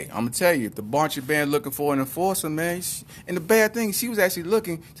 But hey, I'm going to tell you, if the marching band looking for an enforcer, man, and the bad thing, she was actually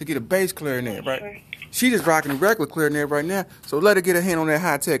looking to get a bass clarinet, right? She just rocking a regular clarinet right now, so let her get her hand on that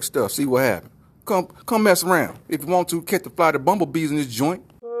high-tech stuff, see what happens. Come mess around. If you want to, catch the fly the bumblebees in this joint.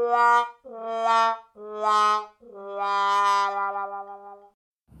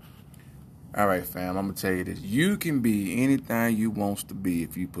 All right, fam, I'm going to tell you this. You can be anything you want to be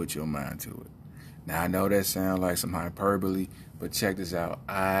if you put your mind to it. Now, I know that sounds like some hyperbole, but check this out.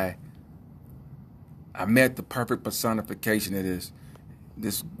 I met the perfect personification of this.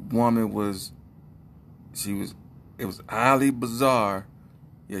 This woman it was highly bizarre,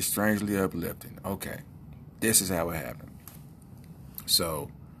 yet strangely uplifting. Okay, this is how it happened.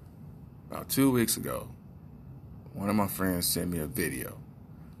 So, about 2 weeks ago, one of my friends sent me a video.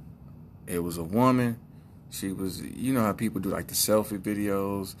 It was a woman. She was, you know how people do like the selfie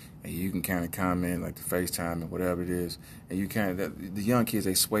videos, and you can kind of comment like the FaceTime and whatever it is, and you kind of, the young kids,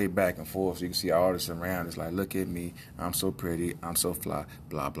 they sway back and forth, so you can see all this around. It's like, look at me, I'm so pretty, I'm so fly,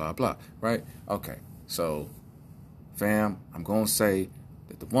 blah, blah, blah, right? Okay, so, fam, I'm going to say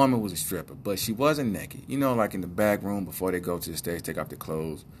that the woman was a stripper, but she wasn't naked. You know, like in the back room before they go to the stage, take off their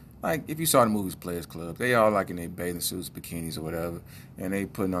clothes. Like, if you saw the movies Players Club, they all like in their bathing suits, bikinis or whatever, and they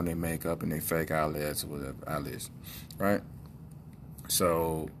putting on their makeup and their fake eyelids or whatever, eyelids, right?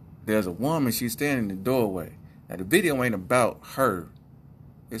 So there's a woman, she's standing in the doorway. Now the video ain't about her.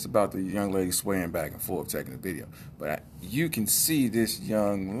 It's about the young lady swaying back and forth taking the video. But you can see this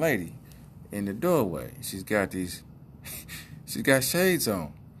young lady in the doorway. She's got shades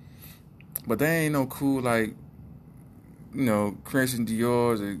on. But they ain't no cool like, Christian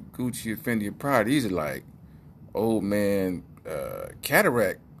Dior's or Gucci or Fendi or Prada. These are like old man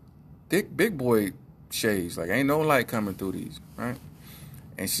cataract, big boy shades. Like ain't no light coming through these, right?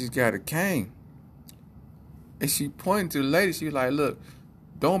 And she's got a cane. And she pointing to the lady. She was like, look,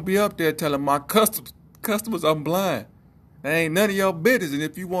 don't be up there telling my customers I'm blind. That ain't none of your business. And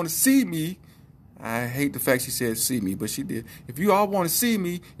if you want to see me, I hate the fact she said see me, but she did. If you all want to see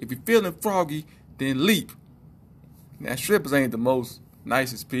me, if you're feeling froggy, then leap. Now, strippers ain't the most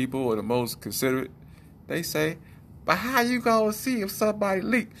nicest people or the most considerate. They say, but how you gonna see if somebody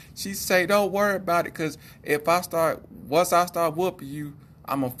leap? She say, don't worry about it, because once I start whooping you,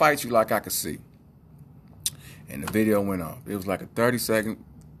 I'm gonna fight you like I can see. And the video went off. It was like a 30-second,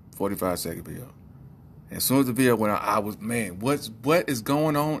 45-second video. And as soon as the video went out, I was, man, what is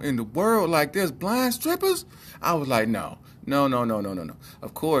going on in the world? Like, there's blind strippers? I was like, no.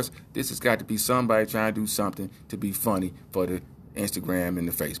 Of course, this has got to be somebody trying to do something to be funny for the Instagram and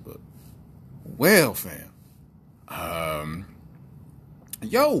the Facebook. Well, fam,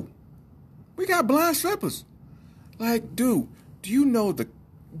 we got blind strippers. Like, dude, do you know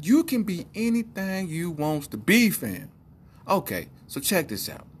you can be anything you want to be, fam? Okay, so check this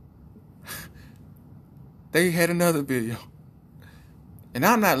out. They had another video. And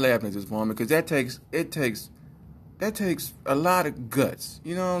I'm not laughing at this woman because that takes a lot of guts.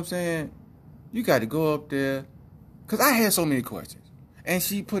 You know what I'm saying? You got to go up there. Because I had so many questions. And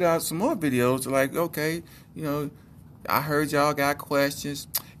she put out some more videos like, okay, I heard y'all got questions.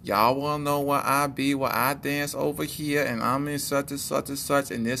 Y'all want to know where I be, where I dance over here, and I'm in such and such and such,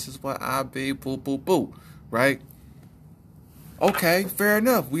 and this is where I be, boo, boo, boo, right? Okay, fair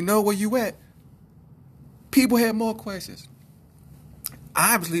enough. We know where you at. People had more questions.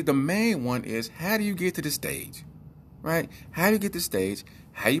 Obviously, the main one is, how do you get to the stage, right? How do you get to the stage?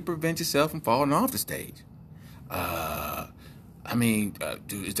 How do you prevent yourself from falling off the stage?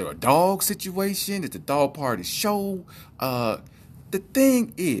 Is there a dog situation? Is the dog party show? The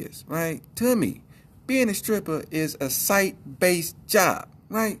thing is, right, to me, being a stripper is a site-based job,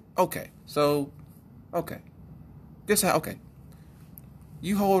 right? Okay.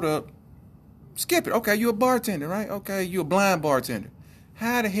 You hold up, skip it. Okay, you're a bartender, right? Okay, you're a blind bartender.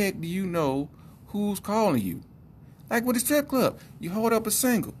 How the heck do you know who's calling you? Like with a strip club, you hold up a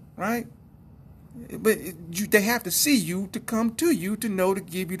single, right? But they have to see you to come to you to know to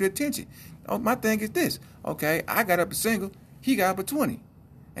give you the attention. Oh, my thing is this. Okay, I got up a single. He got up a 20.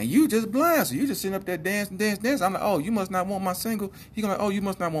 And you just blind, so you just sitting up there dancing. I'm like, oh, you must not want my single. He gonna, oh, you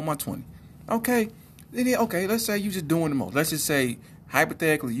must not want my 20. Okay, okay, let's say you just doing the most. Let's just say,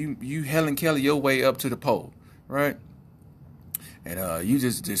 hypothetically, you Helen Keller your way up to the pole, right? And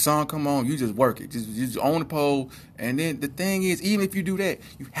the song come on, you just work it. Just on the pole. And then the thing is, even if you do that,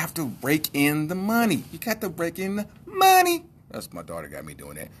 you have to rake in the money. You got to break in the money. That's my daughter got me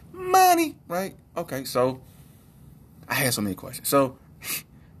doing that. Money, right? Okay, so I had so many questions. So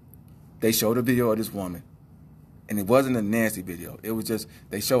they showed a video of this woman, and it wasn't a nasty video. It was just,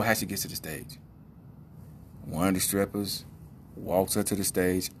 they show how she gets to the stage. One of the strippers walks her to the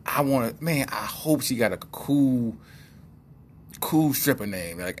stage. I hope she got a cool stripper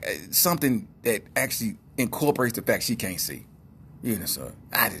name, like something that actually incorporates the fact she can't see. So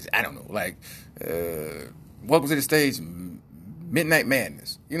I don't know. Like, welcome to the stage, Midnight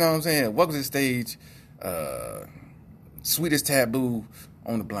Madness. You know what I'm saying? Welcome to the stage, Sweetest Taboo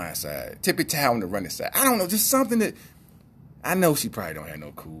on the blind side, Tippy Toe on the running side. I don't know, just something that, I know she probably don't have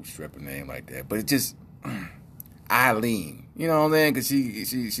no cool stripper name like that, but it just, Eileen, you know what I'm saying? Because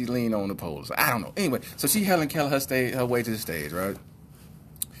she leaned on the pole. So I don't know. Anyway, so she Helen Keller her way to the stage, right?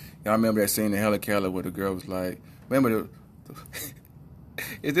 Y'all remember that scene in Helen Keller where the girl was like, remember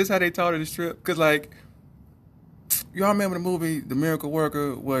is this how they taught her to strip? Because like, y'all remember the movie The Miracle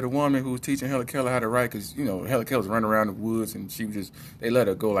Worker, where the woman who was teaching Helen Keller how to write, because Helen Keller was running around the woods and they let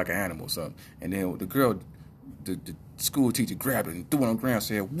her go like an animal or something, and then the girl, the school teacher grabbed it and threw it on the ground and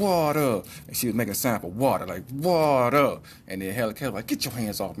said, water. And she was making a sign for water, like, water. And then Helen Keller was like, get your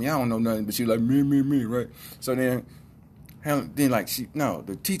hands off me. I don't know nothing. But she was like, me, right? So then Then like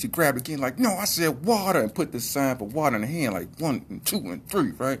the teacher grabbed it again, like, no, I said water, and put the sign for water in the hand, like 1 and 2 and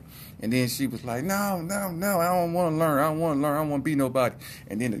 3, right? And then she was like, no, I don't want to learn, I don't want to be nobody.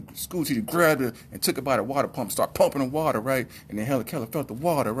 And then the school teacher grabbed her and took her by the water pump, started pumping the water, right? And then Helen Keller felt the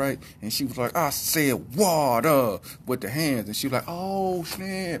water, right? And she was like, I said water with the hands, and she was like, oh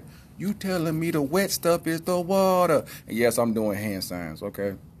snap, you telling me the wet stuff is the water? And yes, I'm doing hand signs,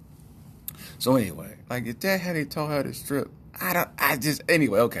 okay? So anyway, like, is that how they taught her to strip?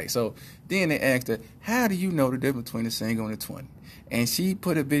 Anyway, okay. So then they asked her, how do you know the difference between a single and a 20? And she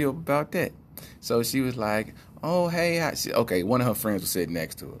put a video about that. So she was like, oh, hey, okay, one of her friends was sitting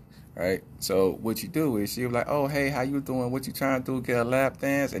next to her, right? So what you do is she was like, oh, hey, how you doing? What you trying to do? Get a lap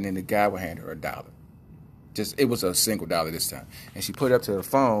dance? And then the guy would hand her $1. It was a single dollar this time. And she put it up to the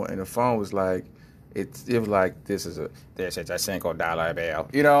phone, and the phone was like, it was like, this is a single dollar bill.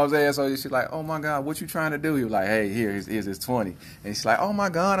 You know what I'm saying? So she's like, oh my God, what you trying to do? He was like, hey, here's his 20. And she's like, oh my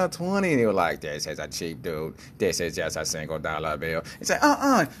God, a 20. And he was like, this is a cheap dude. This is just a single dollar bill. He said,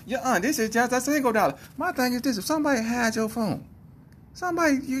 this is just a single dollar. My thing is this, if somebody had your phone,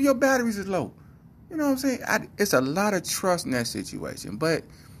 your batteries is low. You know what I'm saying? It's a lot of trust in that situation. But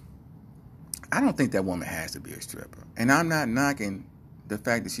I don't think that woman has to be a stripper. And I'm not knocking the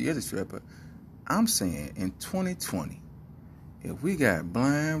fact that she is a stripper. I'm saying in 2020, if we got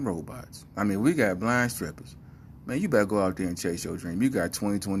blind strippers, man, you better go out there and chase your dream. You got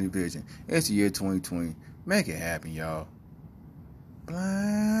 2020 vision. It's the year 2020. Make it happen, y'all.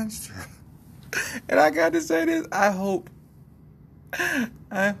 Blind stripper. And I got to say this, I hope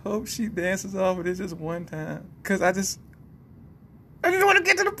she dances off of this just one time. Because I just want to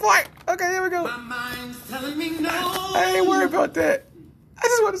get to the point. Okay, here we go. My mind's telling me no. I ain't worried about that. I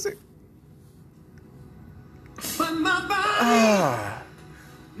just want to say. But my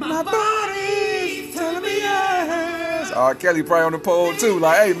body's telling me yes. R. Kelly probably on the pole too.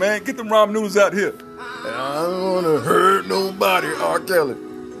 Like, hey man, get them ramen noodles out here. I don't want to hurt nobody, R. Kelly.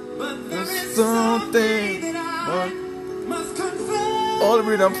 There's something that I must confess. Only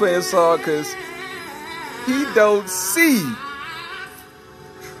reason I'm playing this song because he don't see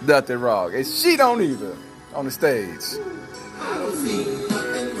nothing wrong. And she don't either on the stage. I don't see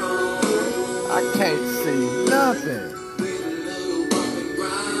nothing wrong. I can't see nothing.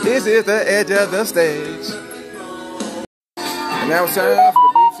 This is the edge of the stage. And now it's time for the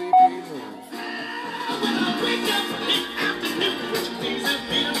BCP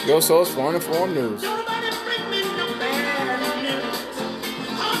News. Your source for uninformed news.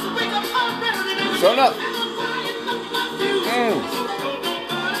 Shut up.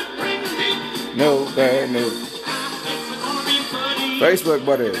 No bad news. Facebook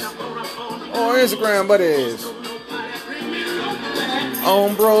buddies. On Instagram buddies.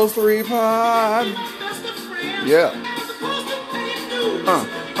 On Bros 3 Pod. Yeah.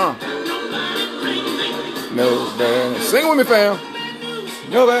 No bad news. Sing with me, fam.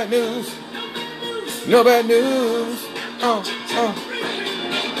 No bad news. No bad news.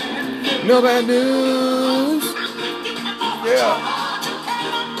 No bad news. Yeah.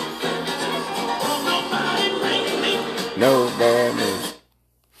 No bad news.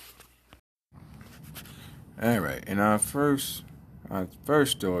 All right, and our first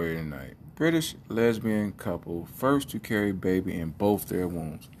story tonight. British lesbian couple first to carry baby in both their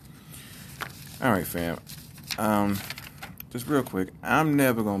wombs. All right, fam. Just real quick, I'm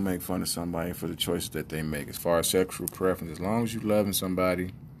never gonna make fun of somebody for the choices that they make as far as sexual preference. As long as you loving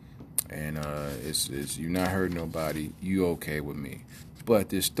somebody, and it's you're not hurting nobody, you okay with me. But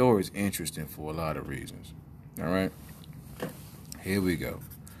this story is interesting for a lot of reasons. All right, here we go.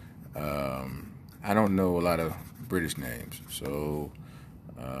 I don't know a lot of British names, so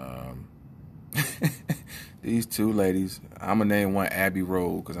these two ladies, I'm going to name one Abbey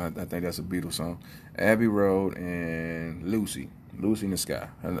Road, because I think that's a Beatles song. Abbey Road and Lucy in the Sky.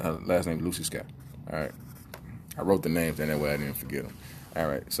 Her last name is Lucy Sky. All right. I wrote the names, and that way I didn't forget them. All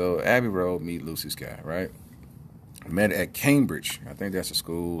right, so Abbey Road meet Lucy Sky, right? Met at Cambridge. I think that's a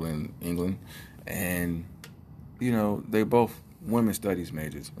school in England. And, you know, they both women's studies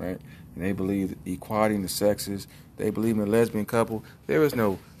majors, right? And they believe equality in the sexes. They believe in a lesbian couple. There is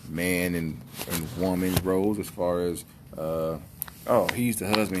no man and woman roles as far as, he's the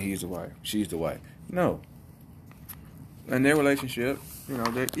husband, he's the wife, she's the wife. No. In their relationship, you know,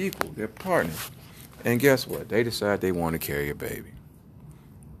 they're equal. They're partners. And guess what? They decide they want to carry a baby.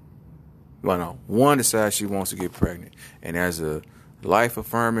 Well, no. One decides she wants to get pregnant. And as a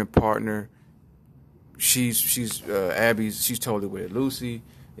life-affirming partner, she's totally with it.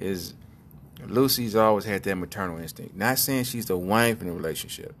 Lucy's always had that maternal instinct. Not saying she's the wife in the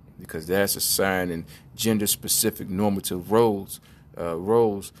relationship. because that's assigning gender-specific normative roles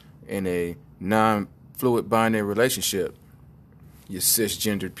in a non-fluid binary relationship. You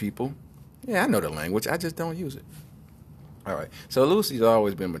cisgendered people. Yeah, I know the language. I just don't use it. All right. So Lucy's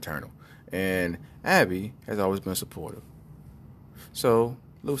always been maternal, and Abby has always been supportive. So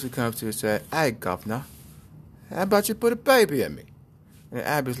Lucy comes to her and says, "Hey, governor, how about you put a baby in me?" And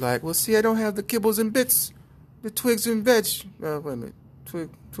Abby's like, "Well, see, I don't have the kibbles and bits, the twigs and veg. Wait a minute. Twigs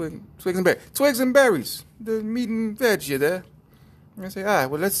and berries. Twigs and berries. The meat and veg, you there?" And I say, "All right,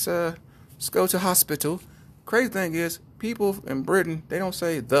 well, let's go to hospital." Crazy thing is, people in Britain, they don't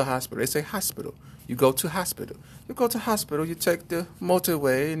say the hospital. They say hospital. You go to hospital. You go to hospital, you take the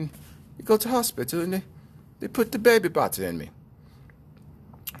motorway, and you go to hospital, and they put the baby bottle in me.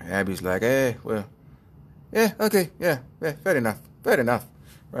 And Abby's like, "Hey, well, yeah, okay, yeah, fair enough.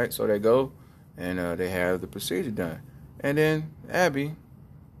 Right? So they go, and they have the procedure done. And then Abby,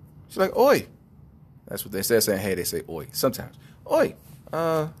 she's like, "Oi." That's what they say. Saying, hey, they say oi sometimes. "Oi,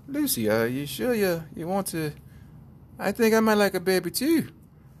 Lucy, you sure you want to? I think I might like a baby too."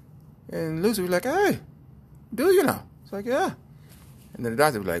 And Lucy was like, "Hey, do you know?" It's like, "Yeah." And then the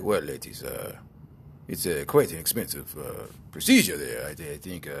doctor was like, "Well, ladies, it's quite an expensive procedure there. I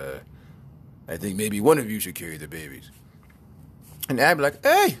think maybe one of you should carry the babies." And Abby like,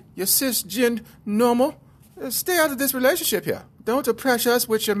 "Hey, you're cisgen normal. Stay out of this relationship here. Don't oppress us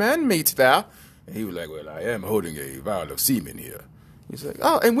with your man meat there." And he was like, "Well, I am holding a vial of semen here." He's like,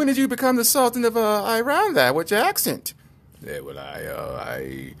 "Oh, and when did you become the Sultan of Iran there with your accent?" "Yeah, well,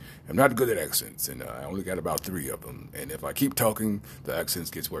 I am not good at accents, and I only got about 3 of them. And if I keep talking, the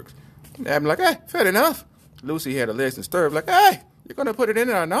accents gets worse." And I'm like, "Hey, fair enough." Lucy had her legs and stirred, like, "Hey, you're going to put it in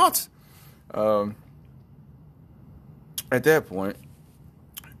or not?" At that point,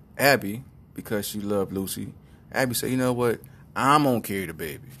 Abby, because she loved Lucy, Abby said, "You know what? I'm going to carry the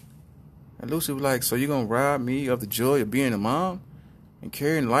baby." And Lucy was like, "So you're going to rob me of the joy of being a mom and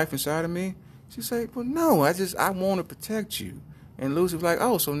carrying life inside of me?" She said, "Well, no, I want to protect you." And Lucy was like,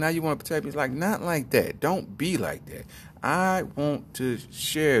 "Oh, so now you want to protect me?" It's like, "Not like that. Don't be like that. I want to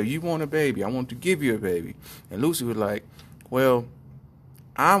share. You want a baby. I want to give you a baby." And Lucy was like, "Well,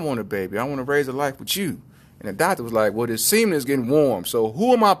 I want a baby. I want to raise a life with you." And the doctor was like, "Well, this semen is getting warm, so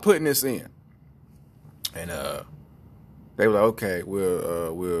who am I putting this in?" And they were like, "Okay,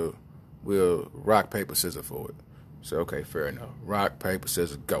 we'll rock, paper, scissors for it." So, okay, fair enough. Rock, paper,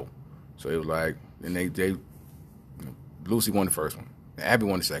 scissors, go. So it was like, and they Lucy won the first one. And Abby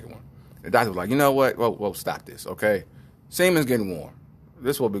won the second one. The doctor was like, "You know what? Well, stop this, okay? Semen's getting warm.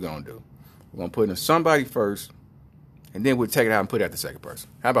 This is what we're going to do. We're going to put it in somebody first, and then we'll take it out and put it at the second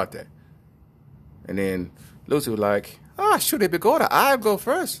person. How about that?" And then Lucy was like, "Should it be good? I'll go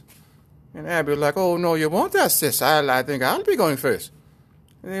first." And Abby was like, "Oh, no, you won't that, sis. I think I'll be going first."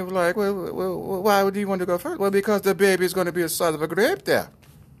 And they were like, well, why would you want to go first?" "Well, because the baby is going to be a sort of a grape there.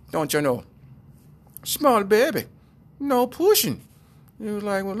 Don't you know? Small baby. No pushing." He was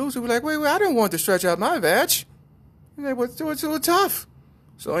like, well, Lucy was like, wait, I don't want to stretch out my vag. And they were too tough.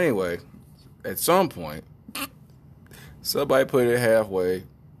 So anyway, at some point, somebody put it halfway,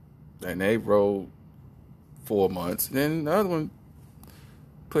 and they rolled 4 months. Then the other one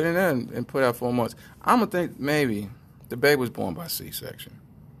put it in and put out 4 months. I'm going to think maybe the baby was born by C-section.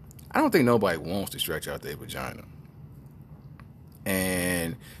 I don't think nobody wants to stretch out their vagina.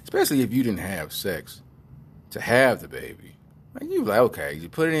 And especially if you didn't have sex to have the baby. Like, you like, okay, you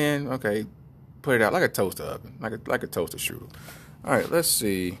put it in, okay, put it out like a toaster oven, like a toaster strudel. All right, let's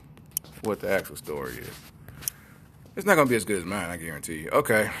see what the actual story is. It's not going to be as good as mine, I guarantee you.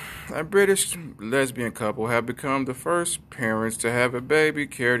 Okay, a British lesbian couple have become the first parents to have a baby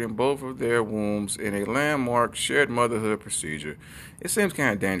carried in both of their wombs in a landmark shared motherhood procedure. It seems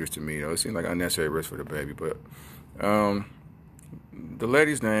kind of dangerous to me, though. It seems like unnecessary risk for the baby. But the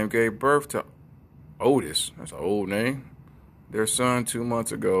lady's name gave birth to Otis. That's an old name. Their son 2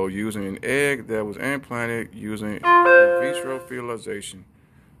 months ago using an egg that was implanted using in vitro fertilization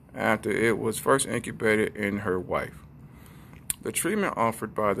after it was first incubated in her wife. The treatment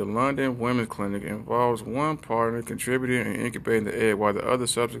offered by the London Women's Clinic involves one partner contributing and incubating the egg while the other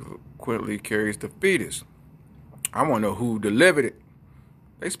subsequently carries the fetus. I want to know who delivered it.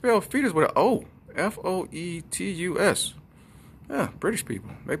 They spell fetus with an O. Foetus. Yeah, British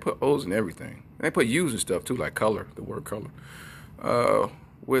people. They put O's in everything. And they put U's and stuff too, like color, the word color.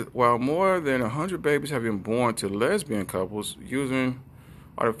 While more than 100 babies have been born to lesbian couples using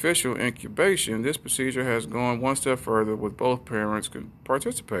artificial incubation, this procedure has gone one step further with both parents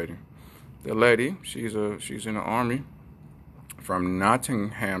participating. The lady, she's in the army from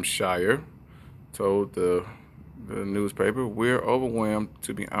Nottinghamshire, told the the newspaper, we're overwhelmed,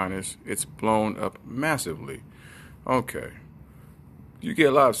 to be honest. It's blown up massively. Okay. You get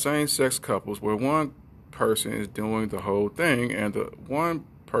a lot of same-sex couples where one person is doing the whole thing and the one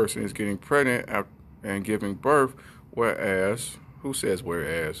person is getting pregnant and giving birth, whereas, who says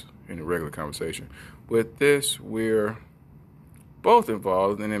whereas in a regular conversation? With this, we're both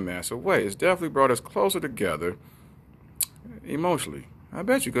involved in a massive way. It's definitely brought us closer together emotionally. I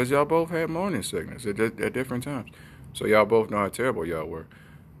bet you, because y'all both had morning sickness at different times. So y'all both know how terrible y'all were.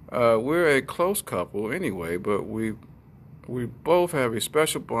 We're a close couple anyway, but we both have a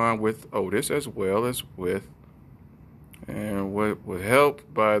special bond with Otis as well as with, and what was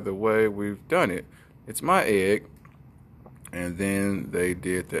helped by the way we've done it. It's my egg, and then they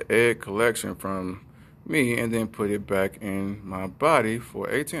did the egg collection from me and then put it back in my body for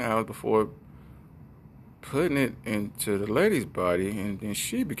 18 hours before putting it into the lady's body, and then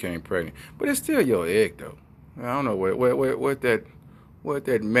she became pregnant. But it's still your egg, though. I don't know what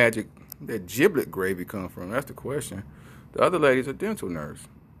that magic, that giblet gravy come from. That's the question. The other lady's a dental nurse.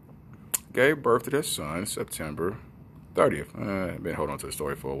 Gave birth to their son September 30th. I've been holding on to the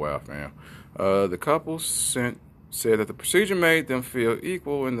story for a while, fam. The couple said that the procedure made them feel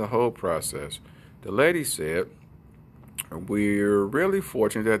equal in the whole process. The lady said, "We're really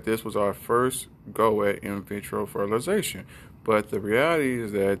fortunate that this was our first go at in vitro fertilization, but the reality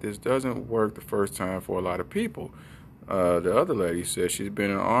is that this doesn't work the first time for a lot of people." The other lady said she's been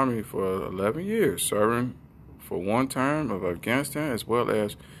in the Army for 11 years, serving for one term of Afghanistan as well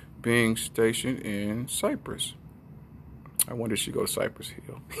as being stationed in Cyprus. I wonder if she go to Cypress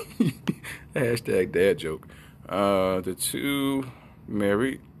Hill. Hashtag dad joke. The two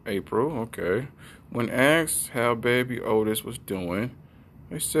married April, okay. When asked how baby Otis was doing,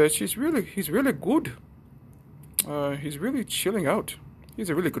 they said he's really good. He's really chilling out. He's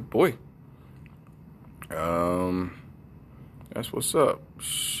a really good boy. That's what's up.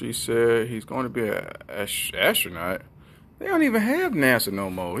 She said he's going to be an astronaut. They don't even have NASA no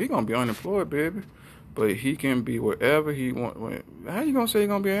more. He's going to be unemployed, baby. But he can be whatever he wants. How you going to say he's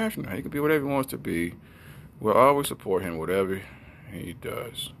going to be an astronaut? He can be whatever he wants to be. We'll always support him, whatever he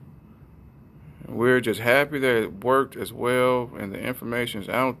does. We're just happy that it worked as well and the information's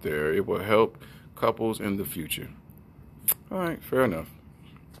out there. It will help couples in the future. All right, fair enough.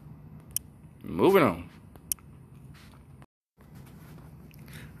 Moving on.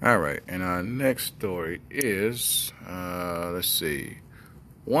 All right, and our next story is, let's see.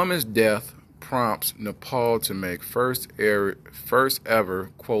 Woman's death prompts Nepal to make first ever,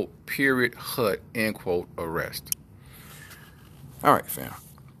 quote, period hut, end quote, arrest. All right, fam.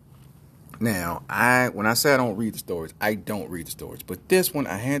 Now, when I say I don't read the stories, I don't read the stories. But this one,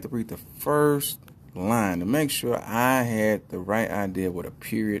 I had to read the first line to make sure I had the right idea what a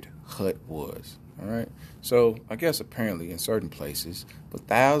period hut was. All right? So, I guess apparently in certain places, for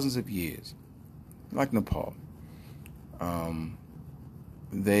thousands of years, like Nepal,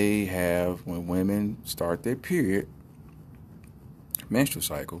 they have, when women start their period, menstrual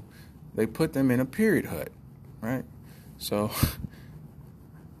cycle, they put them in a period hut, right? So,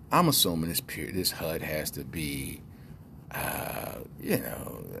 I'm assuming this hut has to be,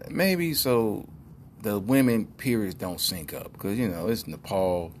 maybe so the women periods don't sync up. Because, it's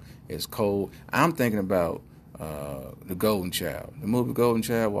Nepal, it's cold. I'm thinking about The Golden Child. The movie Golden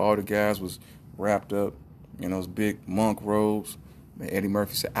Child, where all the guys was wrapped up in those big monk robes. And Eddie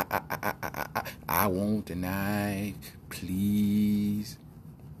Murphy said, I want tonight, please.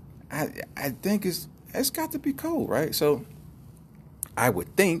 I think it's got to be cold, right? So, I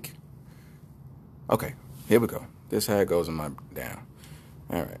would think, okay, here we go. This is how it goes in my down.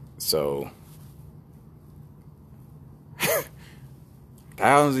 All right, so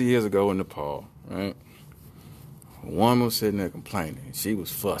thousands of years ago in Nepal, right? A woman was sitting there complaining. She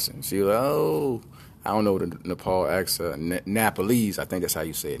was fussing. She was like, oh, I don't know what the Nepal accent, Nepalese, I think that's how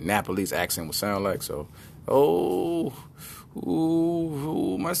you say it. Nepalese accent would sound like. So, ooh,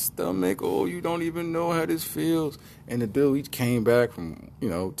 my stomach, you don't even know how this feels. And the dude, he came back from,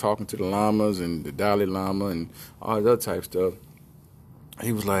 talking to the llamas and the Dalai Lama and all that other type stuff.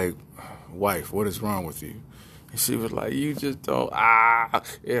 He was like, wife, what is wrong with you? And she was like, you just don't,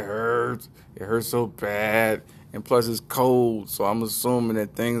 it hurts. It hurts so bad. And plus it's cold, so I'm assuming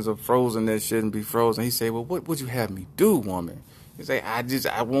that things are frozen that shouldn't be frozen. He said, well, what would you have me do, woman? He said,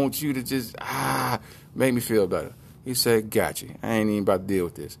 I want you to just, make me feel better. He said, gotcha. I ain't even about to deal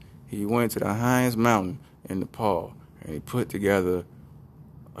with this. He went to the highest mountain in Nepal, and he put together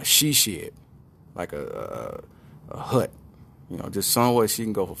a she shed, like a hut. Just somewhere she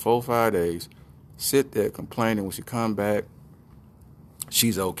can go for 4 or 5 days, sit there complaining. When she come back,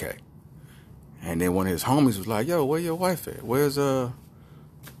 she's okay. And then one of his homies was like, yo, where your wife at? Where's, I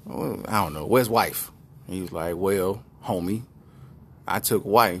don't know, where's wife? And he was like, well, homie, I took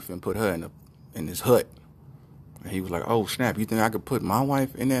wife and put her in this hut. And he was like, oh, snap, you think I could put my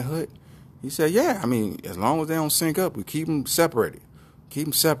wife in that hut? He said, yeah, I mean, as long as they don't sync up, we keep them separated. Keep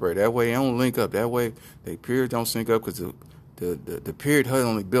them separated. That way they don't link up. That way they periods don't sync up because the period hut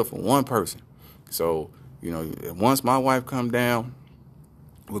only built for one person. So, once my wife come down,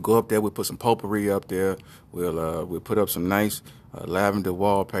 we'll go up there. We'll put some potpourri up there. We'll put up some nice lavender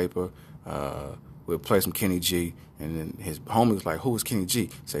wallpaper. We'll play some Kenny G. And then his homie was like, who is Kenny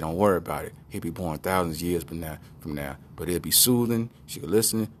G? Say, don't worry about it. He'll be born thousands of years from now. But it'll be soothing. She can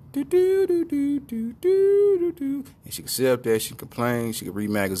listen. Do, do, do, do, do, do, do. And she can sit up there. She can complain. She can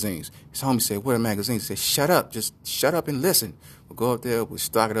read magazines. His homie said, what are magazines? He said, shut up. Just shut up and listen. We'll go up there. We'll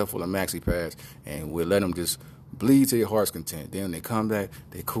stock it up full of maxi pads. And we'll let them just bleed to your heart's content. Then when they come back,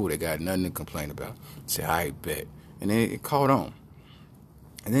 they cool. They got nothing to complain about. Say, I bet. And then it caught on.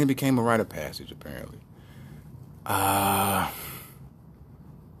 And then it became a rite of passage, apparently. And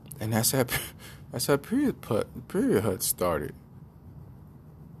that's how period hut started.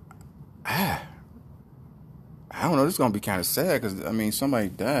 I don't know. This is gonna be kind of sad because somebody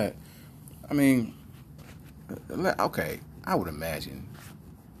died. Okay, I would imagine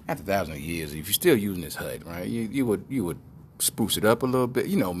after thousands of years, if you're still using this hut, right? You would spruce it up a little bit.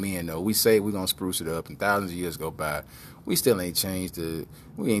 Men though, we say we're gonna spruce it up, and thousands of years go by, we still ain't changed the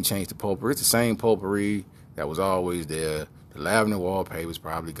potpourri. It's the same potpourri that was always there. The lavender wallpaper's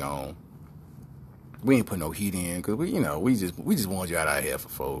probably gone. We ain't put no heat in because we just want you out here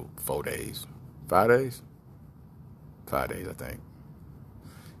for 4 days, 5 days, 5 days, I think.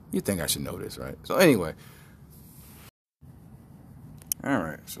 You think I should know this, right? So anyway, all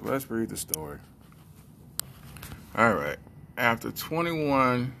right. So let's read the story. All right. After a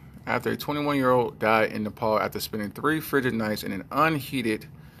 21-year-old died in Nepal after spending 3 frigid nights in an unheated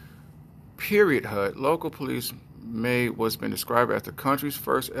period hut, local police made what's been described as the country's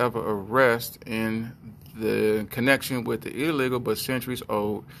first ever arrest in the connection with the illegal but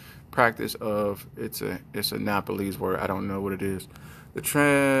centuries-old practice of it's a Nepalese word. I don't know what it is. The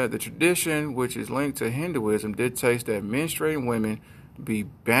tradition, which is linked to Hinduism, dictates that menstruating women be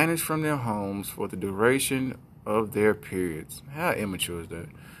banished from their homes for the duration of their periods. How immature is that?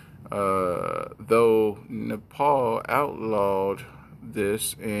 Though Nepal outlawed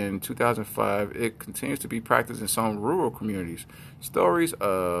this in 2005, it continues to be practiced in some rural communities. Stories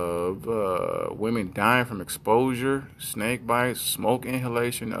of women dying from exposure, snake bites, smoke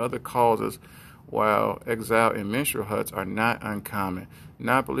inhalation, and other causes while exiled in menstrual huts are not uncommon.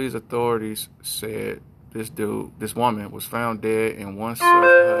 Nepalese authorities said this woman was found dead in one such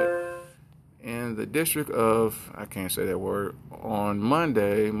hut in the district of, I can't say that word, on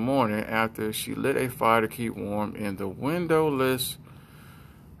Monday morning after she lit a fire to keep warm in the windowless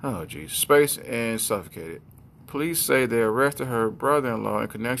space and suffocated. Police say they arrested her brother-in-law in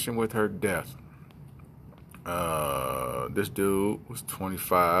connection with her death. This dude was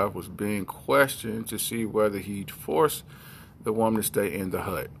 25, was being questioned to see whether he'd forced the woman to stay in the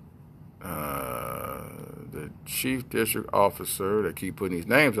hut. The chief district officer, that keep putting these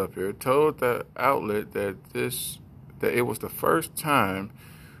names up here, told the outlet that it was the first time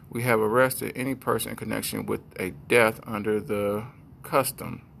we have arrested any person in connection with a death under the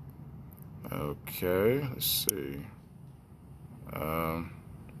custom. Okay, let's see. I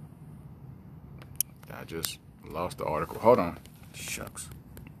just lost the article. Hold on. Shucks.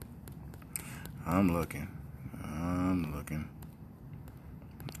 I'm looking.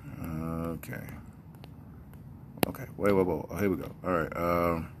 Okay. Wait. Oh, here we go. All right.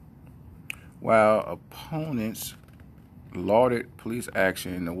 While opponents lauded police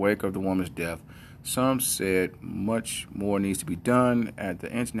action in the wake of the woman's death, some said much more needs to be done at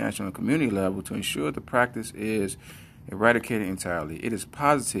the international and community level to ensure the practice is eradicated entirely. It is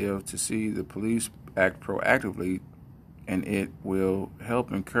positive to see the police act proactively, and it will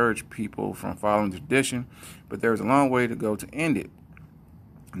help encourage people from following the tradition, but there is a long way to go to end it,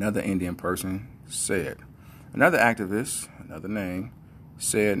 another Indian person said. Another activist, another name,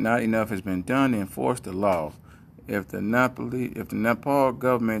 said not enough has been done to enforce the law. If the Nepal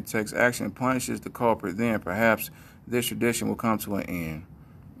government takes action and punishes the culprit, then perhaps this tradition will come to an end.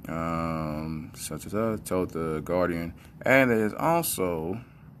 Such as told the Guardian, and it is also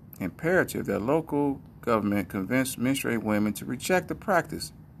imperative that local government convince menstruating women to reject the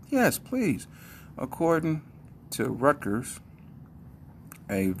practice. Yes, please. According to Rutgers,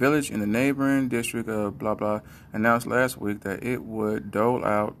 a village in the neighboring district of blah blah announced last week that it would dole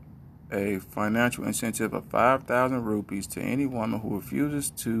out a financial incentive of 5,000 rupees to any woman who refuses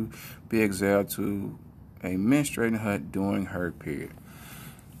to be exiled to a menstruating hut during her period.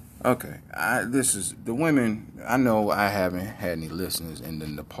 Okay, this is the women. I know I haven't had any listeners in the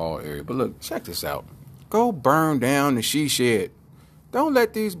Nepal area, but look, check this out. Go burn down the she shed. Don't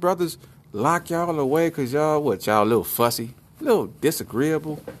let these brothers lock y'all away because y'all a little fussy, a little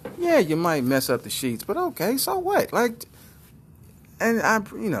disagreeable. Yeah, you might mess up the sheets, but okay, so what? Like, and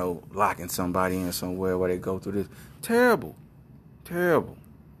locking somebody in somewhere where they go through this. Terrible. Terrible.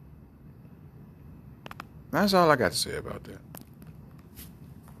 That's all I got to say about that.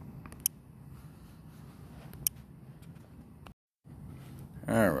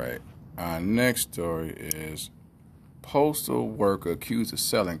 All right. Our next story is postal worker accused of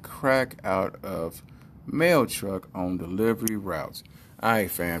selling crack out of mail truck on delivery routes. All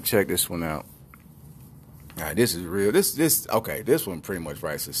right, fam, check this one out. All right, this is real. This one pretty much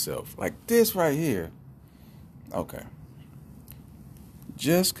writes itself. Like this right here. Okay.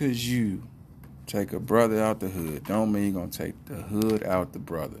 Just because you take a brother out the hood don't mean you're going to take the hood out the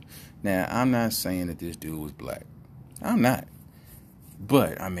brother. Now, I'm not saying that this dude was black. I'm not.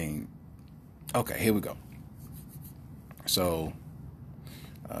 But, I mean, okay, here we go. So,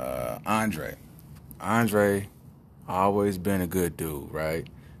 Andre always been a good dude, right?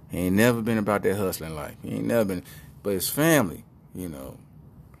 He ain't never been about that hustling life. He ain't never been, but his family,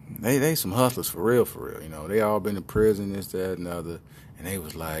 they some hustlers for real. They all been in prison, this, that, and the other. And they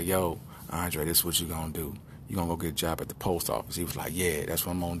was like, yo, Andre, this is what you gonna do. You gonna go get a job at the post office. He was like, yeah, that's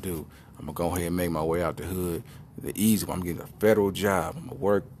what I'm gonna do. I'm gonna go ahead and make my way out the hood. The easy one, I'm gonna get a federal job. I'm gonna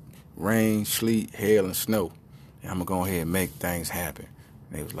work rain, sleet, hail, and snow. And I'm gonna go ahead and make things happen.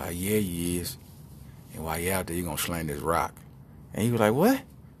 And they was like, yeah, you is. And while you out there, you gonna sling this rock. And he was like, what?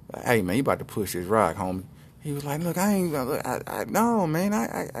 Hey, man, you about to push this rock, homie. He was like, look, no, man,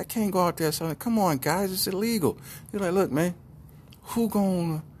 I can't go out there. So come on, guys, it's illegal. He's like, look, man, who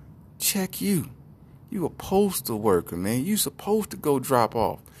gonna check you? You a postal worker, man. You supposed to go drop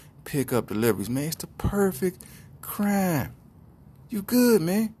off, pick up deliveries, man. It's the perfect crime. You good,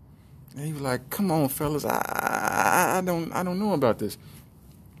 man? And he was like, come on, fellas, I don't know about this.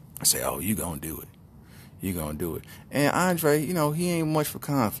 I say, oh, you gonna do it. You gonna do it. And Andre, he ain't much for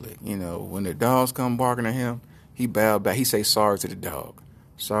conflict. When the dogs come barking at him, he bow back. He say sorry to the dog.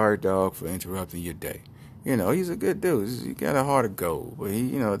 Sorry, dog, for interrupting your day. He's a good dude. He got a heart of gold. But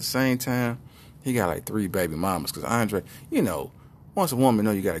he, at the same time, he got like 3 baby mamas. Because Andre, once a woman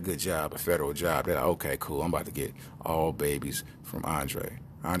know you got a good job, a federal job, they're like, okay, cool, I'm about to get all babies from Andre.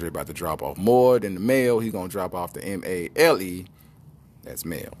 Andre about to drop off more than the male. He gonna drop off the MALE. That's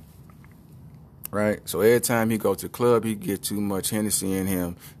male. Right? So every time he go to the club, he get too much Hennessy in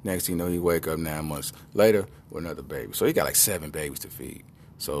him. Next thing you know, he wake up 9 months later with another baby. So he got like 7 babies to feed.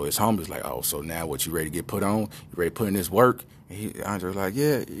 So his homie's like, oh, so now what, you ready to get put on? You ready to put in this work? And Andre's like,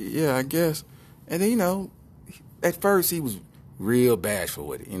 yeah, I guess. And then, at first he was real bashful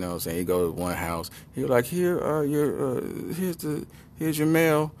with it. You know what I'm saying? He go to one house. He was like, here's your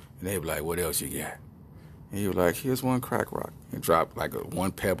mail. And they be like, what else you got? And he was like, here's 1 crack rock. And dropped like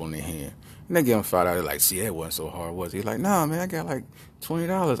 1 pebble in their hand. And they give him $5. Like, see, that wasn't so hard, was it? He's like, nah, man, I got like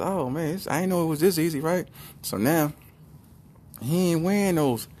 $20. Oh, man, I didn't know it was this easy, right? So now, he ain't wearing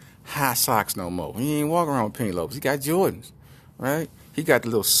those high socks no more. He ain't walking around with penny loafers. He got Jordans, right? He got the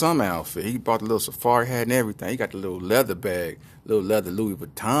little summer outfit. He bought the little safari hat and everything. He got the little leather bag, little leather Louis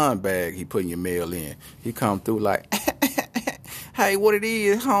Vuitton bag he putting your mail in. He come through like, hey, what it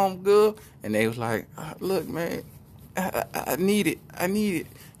is, home girl? And they was like, look, man, I need it.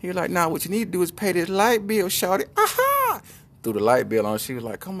 He was like, nah, what you need to do is pay this light bill, shawty. Aha! Threw the light bill on. She was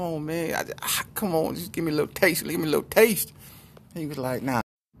like, come on, man. Come on, just give me a little taste. He was like, nah,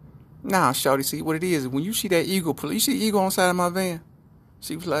 shawty, see what it is. When you see that eagle pull, you see the eagle on the side of my van?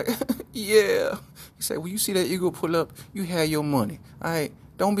 She was like, yeah. He said, when you see that eagle pull up, you have your money. All right?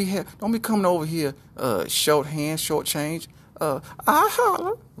 Don't be coming over here short hand, short change. I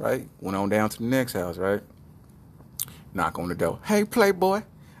holler. Right? Went on down to the next house, right? Knock on the door. Hey, playboy,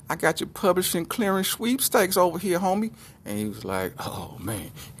 I got your publishing clearance sweepstakes over here, homie. And he was like, oh, man.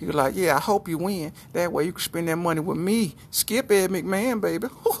 He was like, yeah, I hope you win. That way you can spend that money with me. Skip Ed McMahon, baby.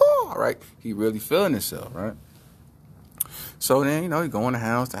 All right? He really feeling himself, right? So then, he going to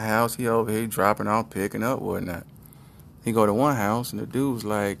house to house. He over here dropping off, picking up, whatnot. He go to one house, and the dude's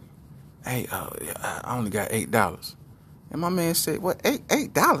like, hey, I only got $8. And my man said, what,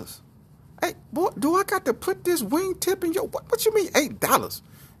 $8? Hey, boy, do I got to put this wingtip in your... What you mean, $8?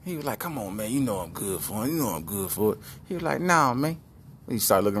 He was like, come on, man, I'm good for it. He was like, nah, man. He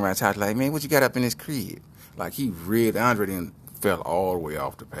started looking around the house like, man, what you got up in this crib? Like, he really, Andre didn't fell all the way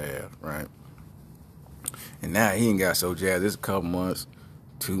off the path, right? And now he ain't got so jazzed. This a couple months,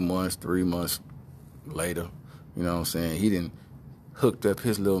 2 months, 3 months later. You know what I'm saying? He done hooked up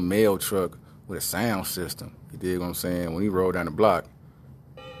his little mail truck with a sound system. You dig what I'm saying? When he rolled down the block,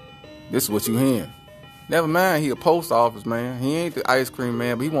 this is what you hearing. Never mind, he a post office man. He ain't the ice cream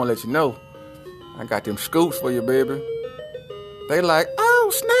man, but he want to let you know, I got them scoops for you, baby. They like,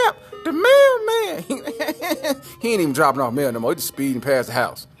 oh, snap, the mailman. He ain't even dropping off mail no more. He just speeding past the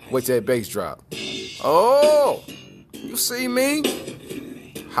house. Wait till that bass drop. Oh, you see me?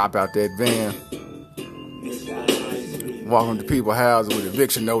 Hop out that van. Walking to people's houses with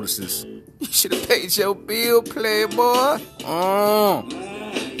eviction notices. You should have paid your bill, playboy.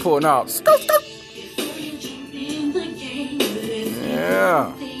 Pulling out. Skirt.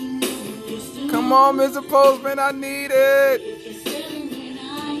 Yeah. Come on, Mr. Postman, I need it.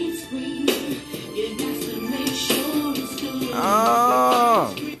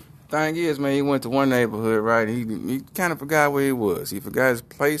 Thing is, man, he went to one neighborhood, right? He kind of forgot where he was. He forgot his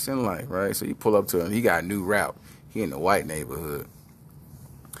place in life, right? So you pull up to him. He got a new route. He in the white neighborhood.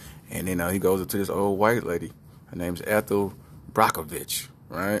 And then he goes up to this old white lady. Her name's Ethel Brockovich,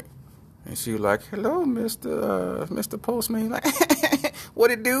 right? And she was like, hello, Mr. Postman. Like, what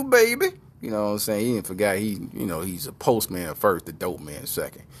it do, baby? You know what I'm saying? He didn't forget he's a postman first, the dope man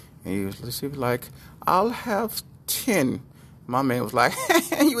second. And she was like, I'll have 10. My man was like,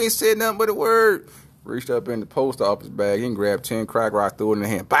 you ain't said nothing but a word. Reached up in the post office bag and grabbed 10 crack rocks, threw it in the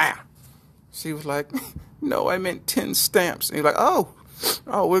hand. Bam! She was like, no, I meant 10 stamps. And he's like, oh,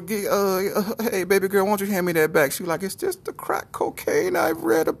 well, hey, baby girl, why don't you hand me that back? She was like, it's just the crack cocaine I've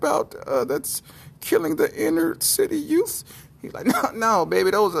read about that's killing the inner city youth. He's like, no,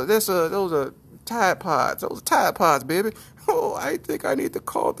 baby, those are Tide Pods. Those are Tide Pods, baby. Oh, I think I need to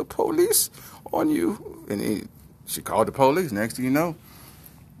call the police on you. And she called the police. Next thing you know,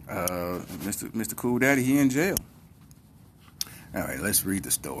 Mr. Cool Daddy, he in jail. All right, let's read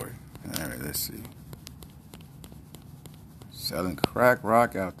the story. All right, let's see. Selling crack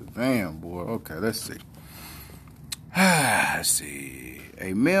rock out the van, boy. Okay, let's see. Let's see.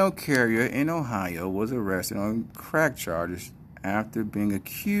 A mail carrier in Ohio was arrested on crack charges after being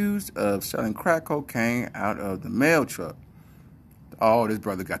accused of selling crack cocaine out of the mail truck. Oh, this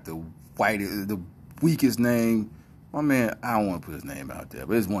brother got the weakest name. My man, I don't want to put his name out there,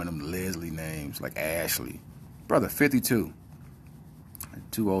 but it's one of them Leslie names, like Ashley. Brother, 52.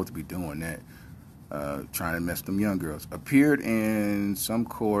 Too old to be doing that. Trying to mess with them young girls. Appeared in some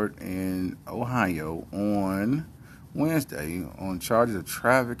court in Ohio on Wednesday on charges of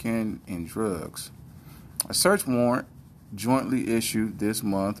trafficking in drugs. A search warrant jointly issued this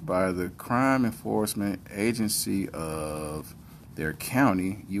month by the Crime Enforcement Agency of their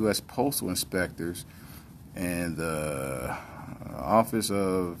county, U.S. Postal Inspectors, and the Office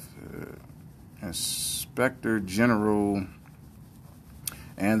of Inspector General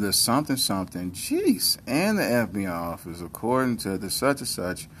and the something, and the FBI office, according to the such and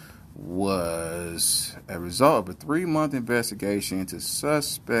such, was a result of a 3-month investigation into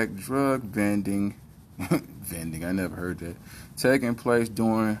suspect drug vending, I never heard that, taking place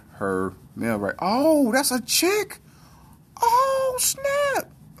during her mail ride. Oh, that's a chick? Oh,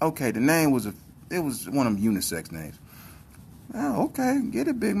 snap. Okay, the name was it was one of them unisex names. Oh, okay. Get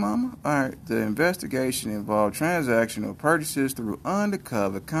it, Big Mama. All right. The investigation involved transactional purchases through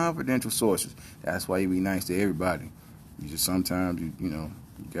undercover confidential sources. That's why you be nice to everybody. You just sometimes, you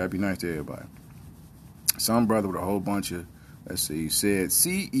got to be nice to everybody. Some brother with a whole bunch of, said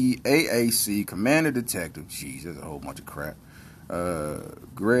CEAAC Commander Detective. Jeez, there's a whole bunch of crap.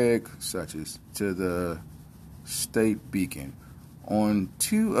 Greg Suches to the State Beacon. On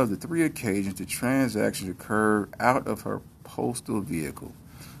 2 of the 3 occasions, the transactions occurred out of her postal vehicle.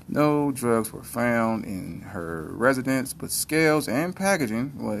 No drugs were found in her residence, but scales and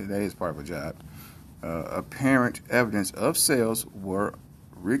packaging, well, that is part of a job, apparent evidence of sales were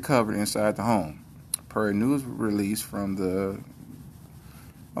recovered inside the home. Per a news release from the,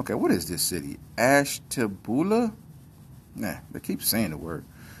 what is this city? Ashtabula? Nah, they keep saying the word.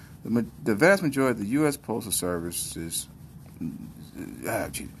 The vast majority of the U.S. Postal Services,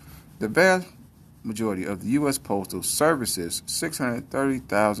 the vast majority of the U.S. Postal Service's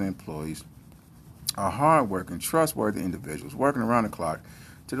 630,000 employees are hardworking, trustworthy individuals working around the clock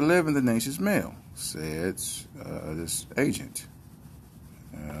to deliver the nation's mail, said this agent.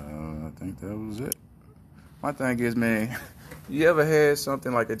 I think that was it. My thing is, man, you ever had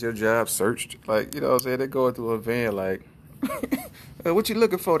something like at your job searched? Like, you know what I'm saying? They go through a van like, what you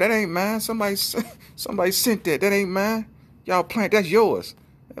looking for? That ain't mine. Somebody sent that. That ain't mine. Y'all playing. That's yours.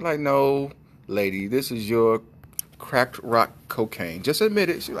 They're like, no, lady, this is your cracked rock cocaine. Just admit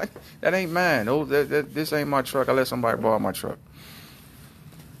it. She's like, that ain't mine. Oh, this ain't my truck. I let somebody borrow my truck.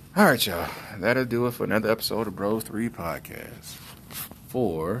 All right, y'all. That'll do it for another episode of Bros 3 Podcast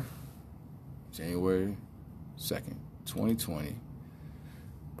for January 2nd, 2020.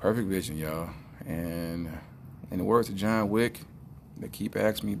 Perfect vision, y'all. And in the words of John Wick, they keep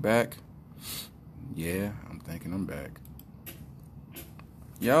asking me back. Yeah, I'm thinking I'm back.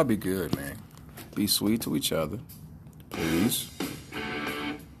 Y'all be good, man. Be sweet to each other, please.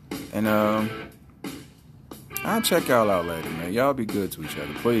 And I'll check y'all out later, man. Y'all be good to each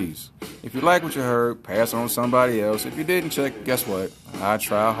other, please. If you like what you heard, pass on to somebody else. If you didn't check, guess what? I'll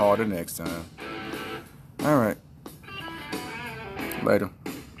try harder next time. All right. Later.